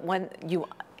them. But when you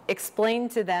explain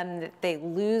to them that they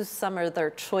lose some of their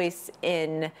choice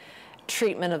in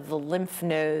treatment of the lymph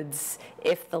nodes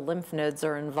if the lymph nodes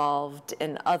are involved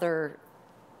in other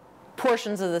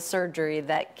portions of the surgery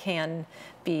that can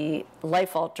be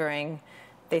life-altering,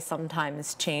 they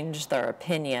sometimes change their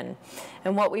opinion.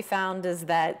 And what we found is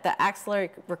that the axillary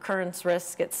recurrence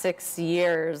risk at 6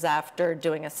 years after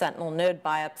doing a sentinel node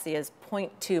biopsy is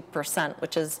 0.2%,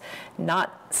 which is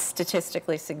not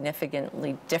statistically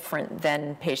significantly different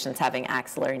than patients having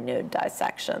axillary node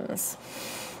dissections.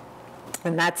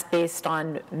 And that's based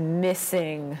on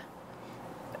missing,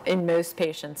 in most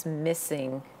patients,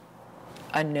 missing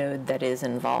a node that is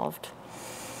involved.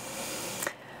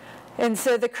 And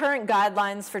so the current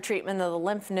guidelines for treatment of the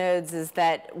lymph nodes is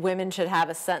that women should have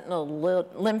a sentinel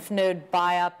lymph node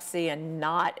biopsy and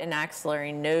not an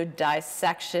axillary node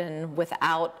dissection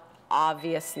without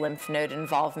obvious lymph node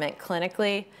involvement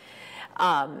clinically.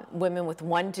 Women with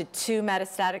 1 to 2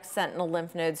 metastatic sentinel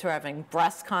lymph nodes who are having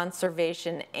breast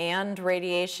conservation and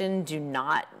radiation do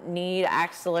not need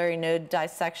axillary node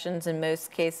dissections in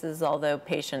most cases, although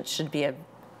patients should be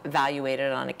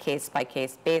evaluated on a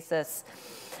case-by-case basis.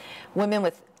 Women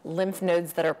with lymph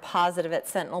nodes that are positive at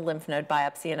sentinel lymph node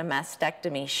biopsy and a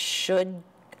mastectomy should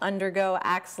undergo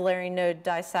axillary node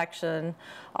dissection,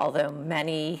 although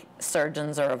many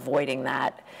surgeons are avoiding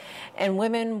that. And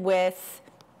women with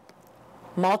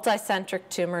multicentric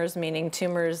tumors, meaning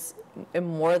tumors in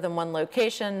more than one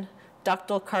location,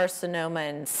 ductal carcinoma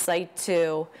in site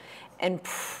 2, and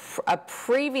a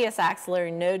previous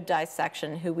axillary node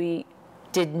dissection who we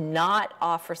did not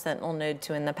offer sentinel node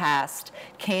to in the past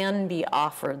can be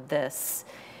offered this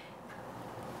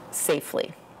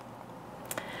safely.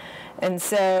 And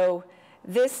so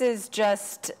this is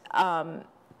just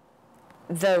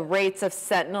the rates of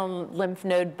sentinel lymph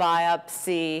node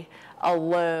biopsy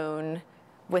alone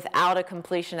without a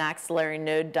completion axillary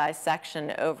node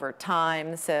dissection over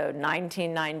time, so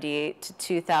 1998 to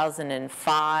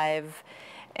 2005,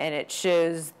 and it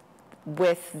shows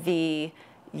with the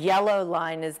yellow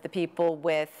line is the people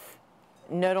with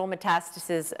nodal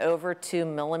metastases over 2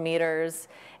 millimeters,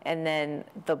 and then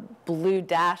the blue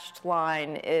dashed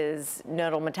line is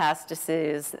nodal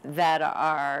metastases that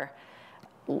are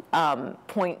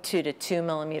 0.2 to 2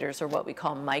 millimeters, or what we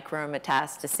call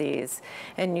micrometastases.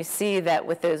 And you see that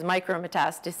with those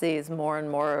micrometastases, more and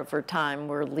more over time,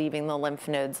 we're leaving the lymph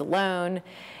nodes alone.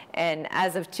 And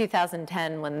as of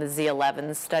 2010, when the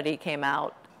Z11 study came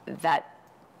out, that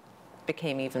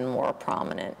became even more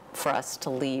prominent for us to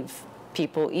leave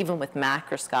people, even with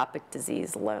macroscopic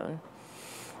disease, alone.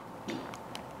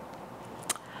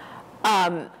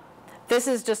 This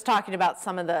is just talking about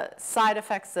some of the side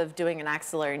effects of doing an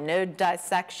axillary node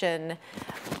dissection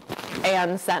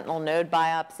and sentinel node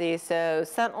biopsy. So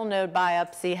sentinel node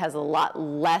biopsy has a lot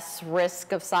less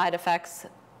risk of side effects,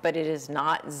 but it is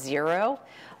not zero,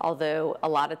 although a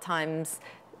lot of times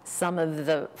some of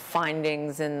the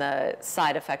findings in the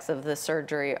side effects of the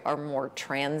surgery are more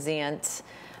transient.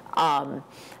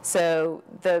 So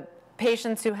the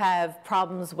patients who have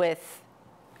problems with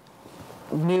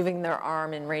moving their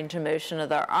arm and range of motion of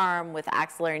their arm with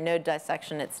axillary node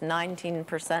dissection, it's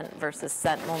 19% versus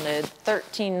sentinel node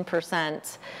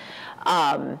 13%.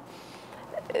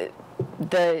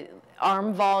 The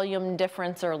arm volume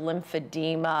difference or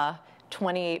lymphedema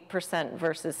 28%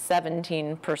 versus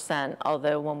 17%,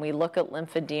 although when we look at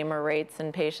lymphedema rates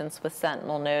in patients with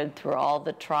sentinel node through all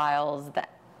the trials, the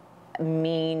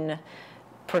mean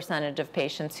percentage of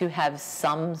patients who have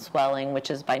some swelling,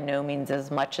 which is by no means as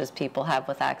much as people have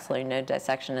with axillary node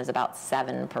dissection, is about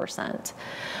 7%.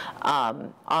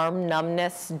 Arm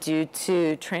numbness due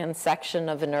to transection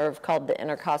of a nerve called the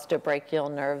intercostobrachial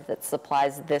nerve that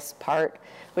supplies this part,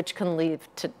 which can lead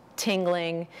to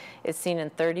tingling, is seen in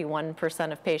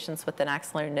 31% of patients with an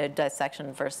axillary node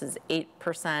dissection versus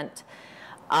 8%.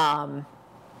 And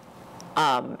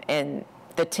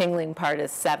the tingling part is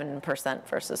 7%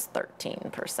 versus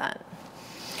 13%.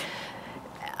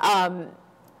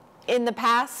 In the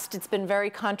past, it's been very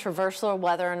controversial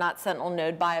whether or not sentinel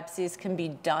node biopsies can be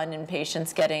done in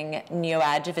patients getting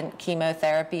neoadjuvant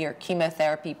chemotherapy or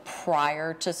chemotherapy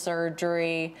prior to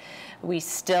surgery. We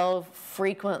still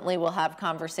frequently will have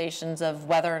conversations of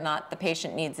whether or not the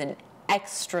patient needs an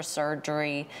extra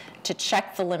surgery to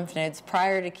check the lymph nodes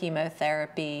prior to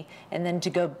chemotherapy and then to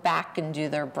go back and do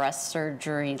their breast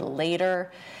surgery later.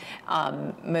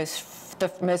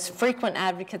 The most frequent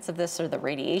advocates of this are the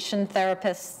radiation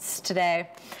therapists today,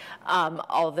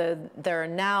 although there are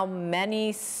now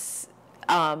many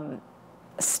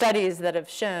studies that have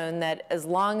shown that as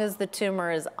long as the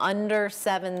tumor is under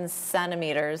 7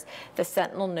 centimeters, the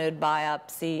sentinel node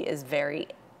biopsy is very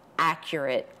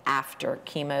accurate after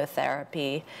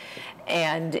chemotherapy.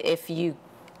 And if you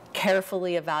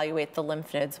carefully evaluate the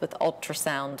lymph nodes with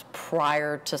ultrasound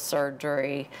prior to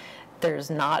surgery, there's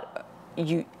no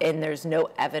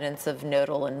evidence of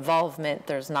nodal involvement,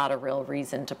 there's not a real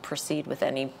reason to proceed with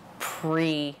any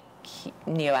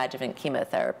pre-neoadjuvant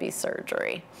chemotherapy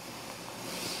surgery.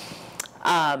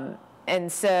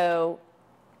 And so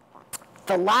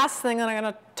the last thing that I'm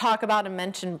going to talk about and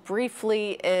mention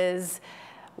briefly is,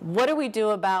 what do we do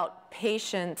about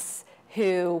patients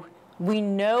who we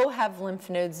know have lymph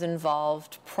nodes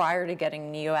involved prior to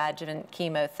getting neoadjuvant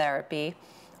chemotherapy?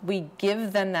 We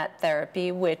give them that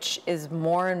therapy, which is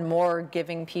more and more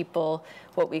giving people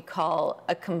what we call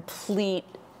a complete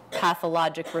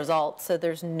pathologic result. So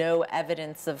there's no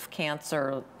evidence of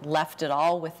cancer left at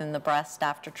all within the breast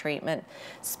after treatment,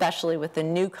 especially with the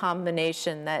new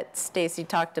combination that Stacy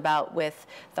talked about with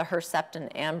the Herceptin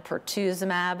and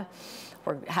pertuzumab.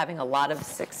 We're having a lot of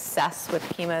success with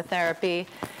chemotherapy.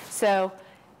 So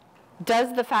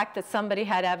does the fact that somebody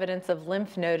had evidence of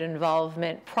lymph node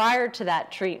involvement prior to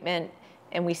that treatment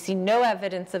and we see no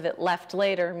evidence of it left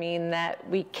later mean that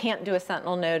we can't do a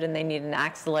sentinel node and they need an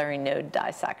axillary node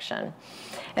dissection?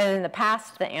 And in the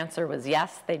past, the answer was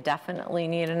yes, they definitely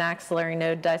need an axillary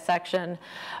node dissection.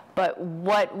 But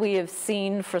what we have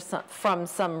seen from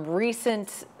some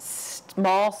recent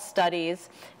small studies,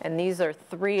 and these are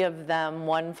 3 of them,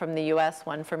 one from the US,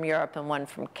 one from Europe, and one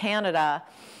from Canada,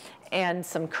 and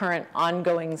some current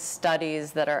ongoing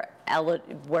studies that are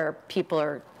where people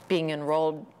are being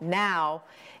enrolled now,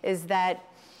 is that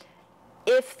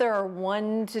if there are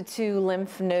 1 to 2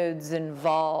 lymph nodes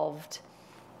involved,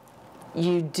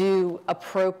 you do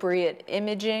appropriate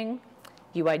imaging,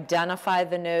 you identify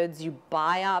the nodes, you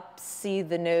biopsy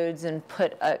the nodes and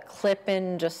put a clip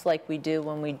in just like we do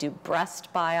when we do breast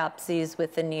biopsies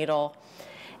with a needle.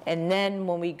 And then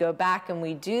when we go back and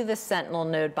we do the sentinel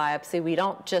node biopsy, we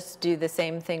don't just do the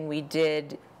same thing we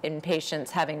did in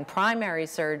patients having primary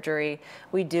surgery.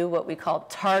 We do what we call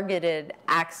targeted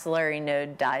axillary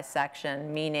node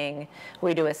dissection, meaning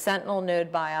we do a sentinel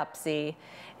node biopsy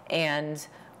and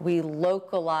we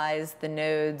localize the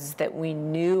nodes that we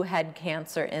knew had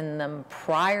cancer in them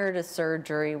prior to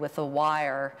surgery with a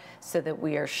wire so that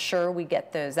we are sure we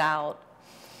get those out.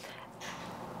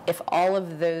 If all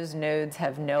of those nodes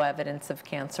have no evidence of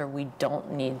cancer, we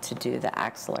don't need to do the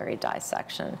axillary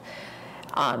dissection.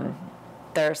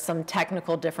 There are some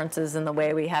technical differences in the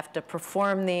way we have to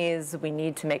perform these. We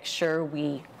need to make sure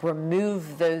we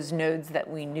remove those nodes that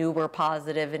we knew were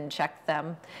positive and check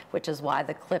them, which is why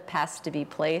the clip has to be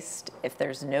placed. If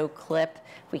there's no clip,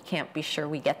 we can't be sure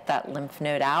we get that lymph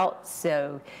node out,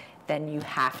 so then you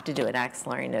have to do an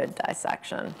axillary node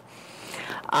dissection.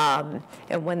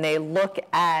 And when they look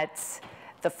at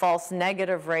the false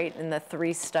negative rate in the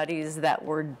 3 studies that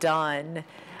were done,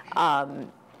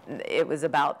 it was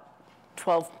about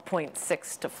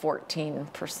 12.6 to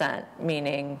 14%,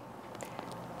 meaning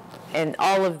in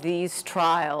all of these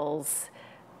trials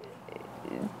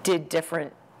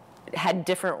had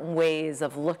different ways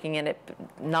of looking at it,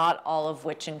 not all of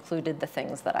which included the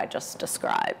things that I just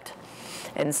described.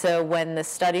 And so when the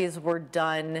studies were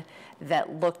done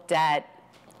that looked at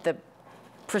the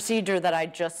procedure that I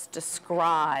just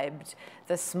described,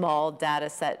 the small data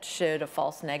set showed a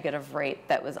false negative rate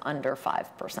that was under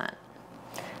 5%,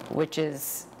 which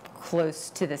is close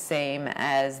to the same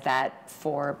as that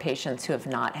for patients who have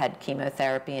not had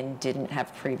chemotherapy and didn't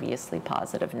have previously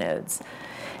positive nodes,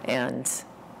 and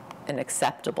an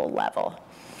acceptable level.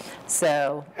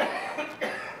 So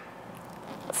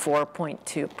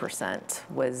 4.2%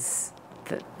 was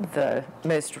the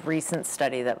most recent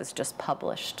study that was just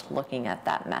published looking at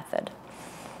that method.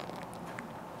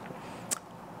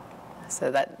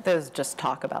 So those just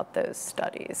talk about those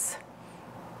studies.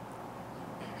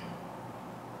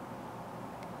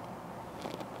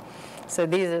 So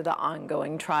these are the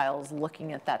ongoing trials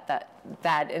looking at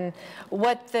that. And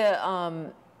what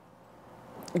the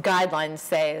guidelines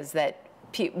say is that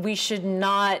we should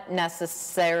not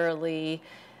necessarily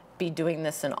be doing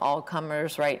this in all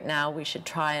comers right now. We should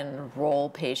try and enroll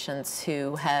patients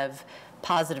who have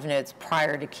positive nodes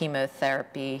prior to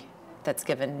chemotherapy that's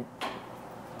given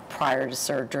prior to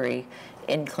surgery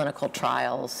in clinical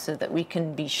trials, so that we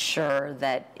can be sure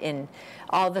that in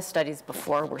all the studies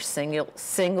before were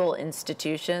single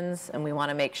institutions, and we want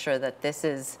to make sure that this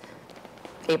is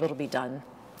able to be done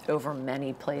over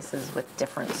many places with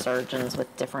different surgeons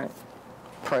with different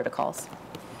protocols.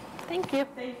 Thank you.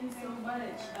 Thank you so much.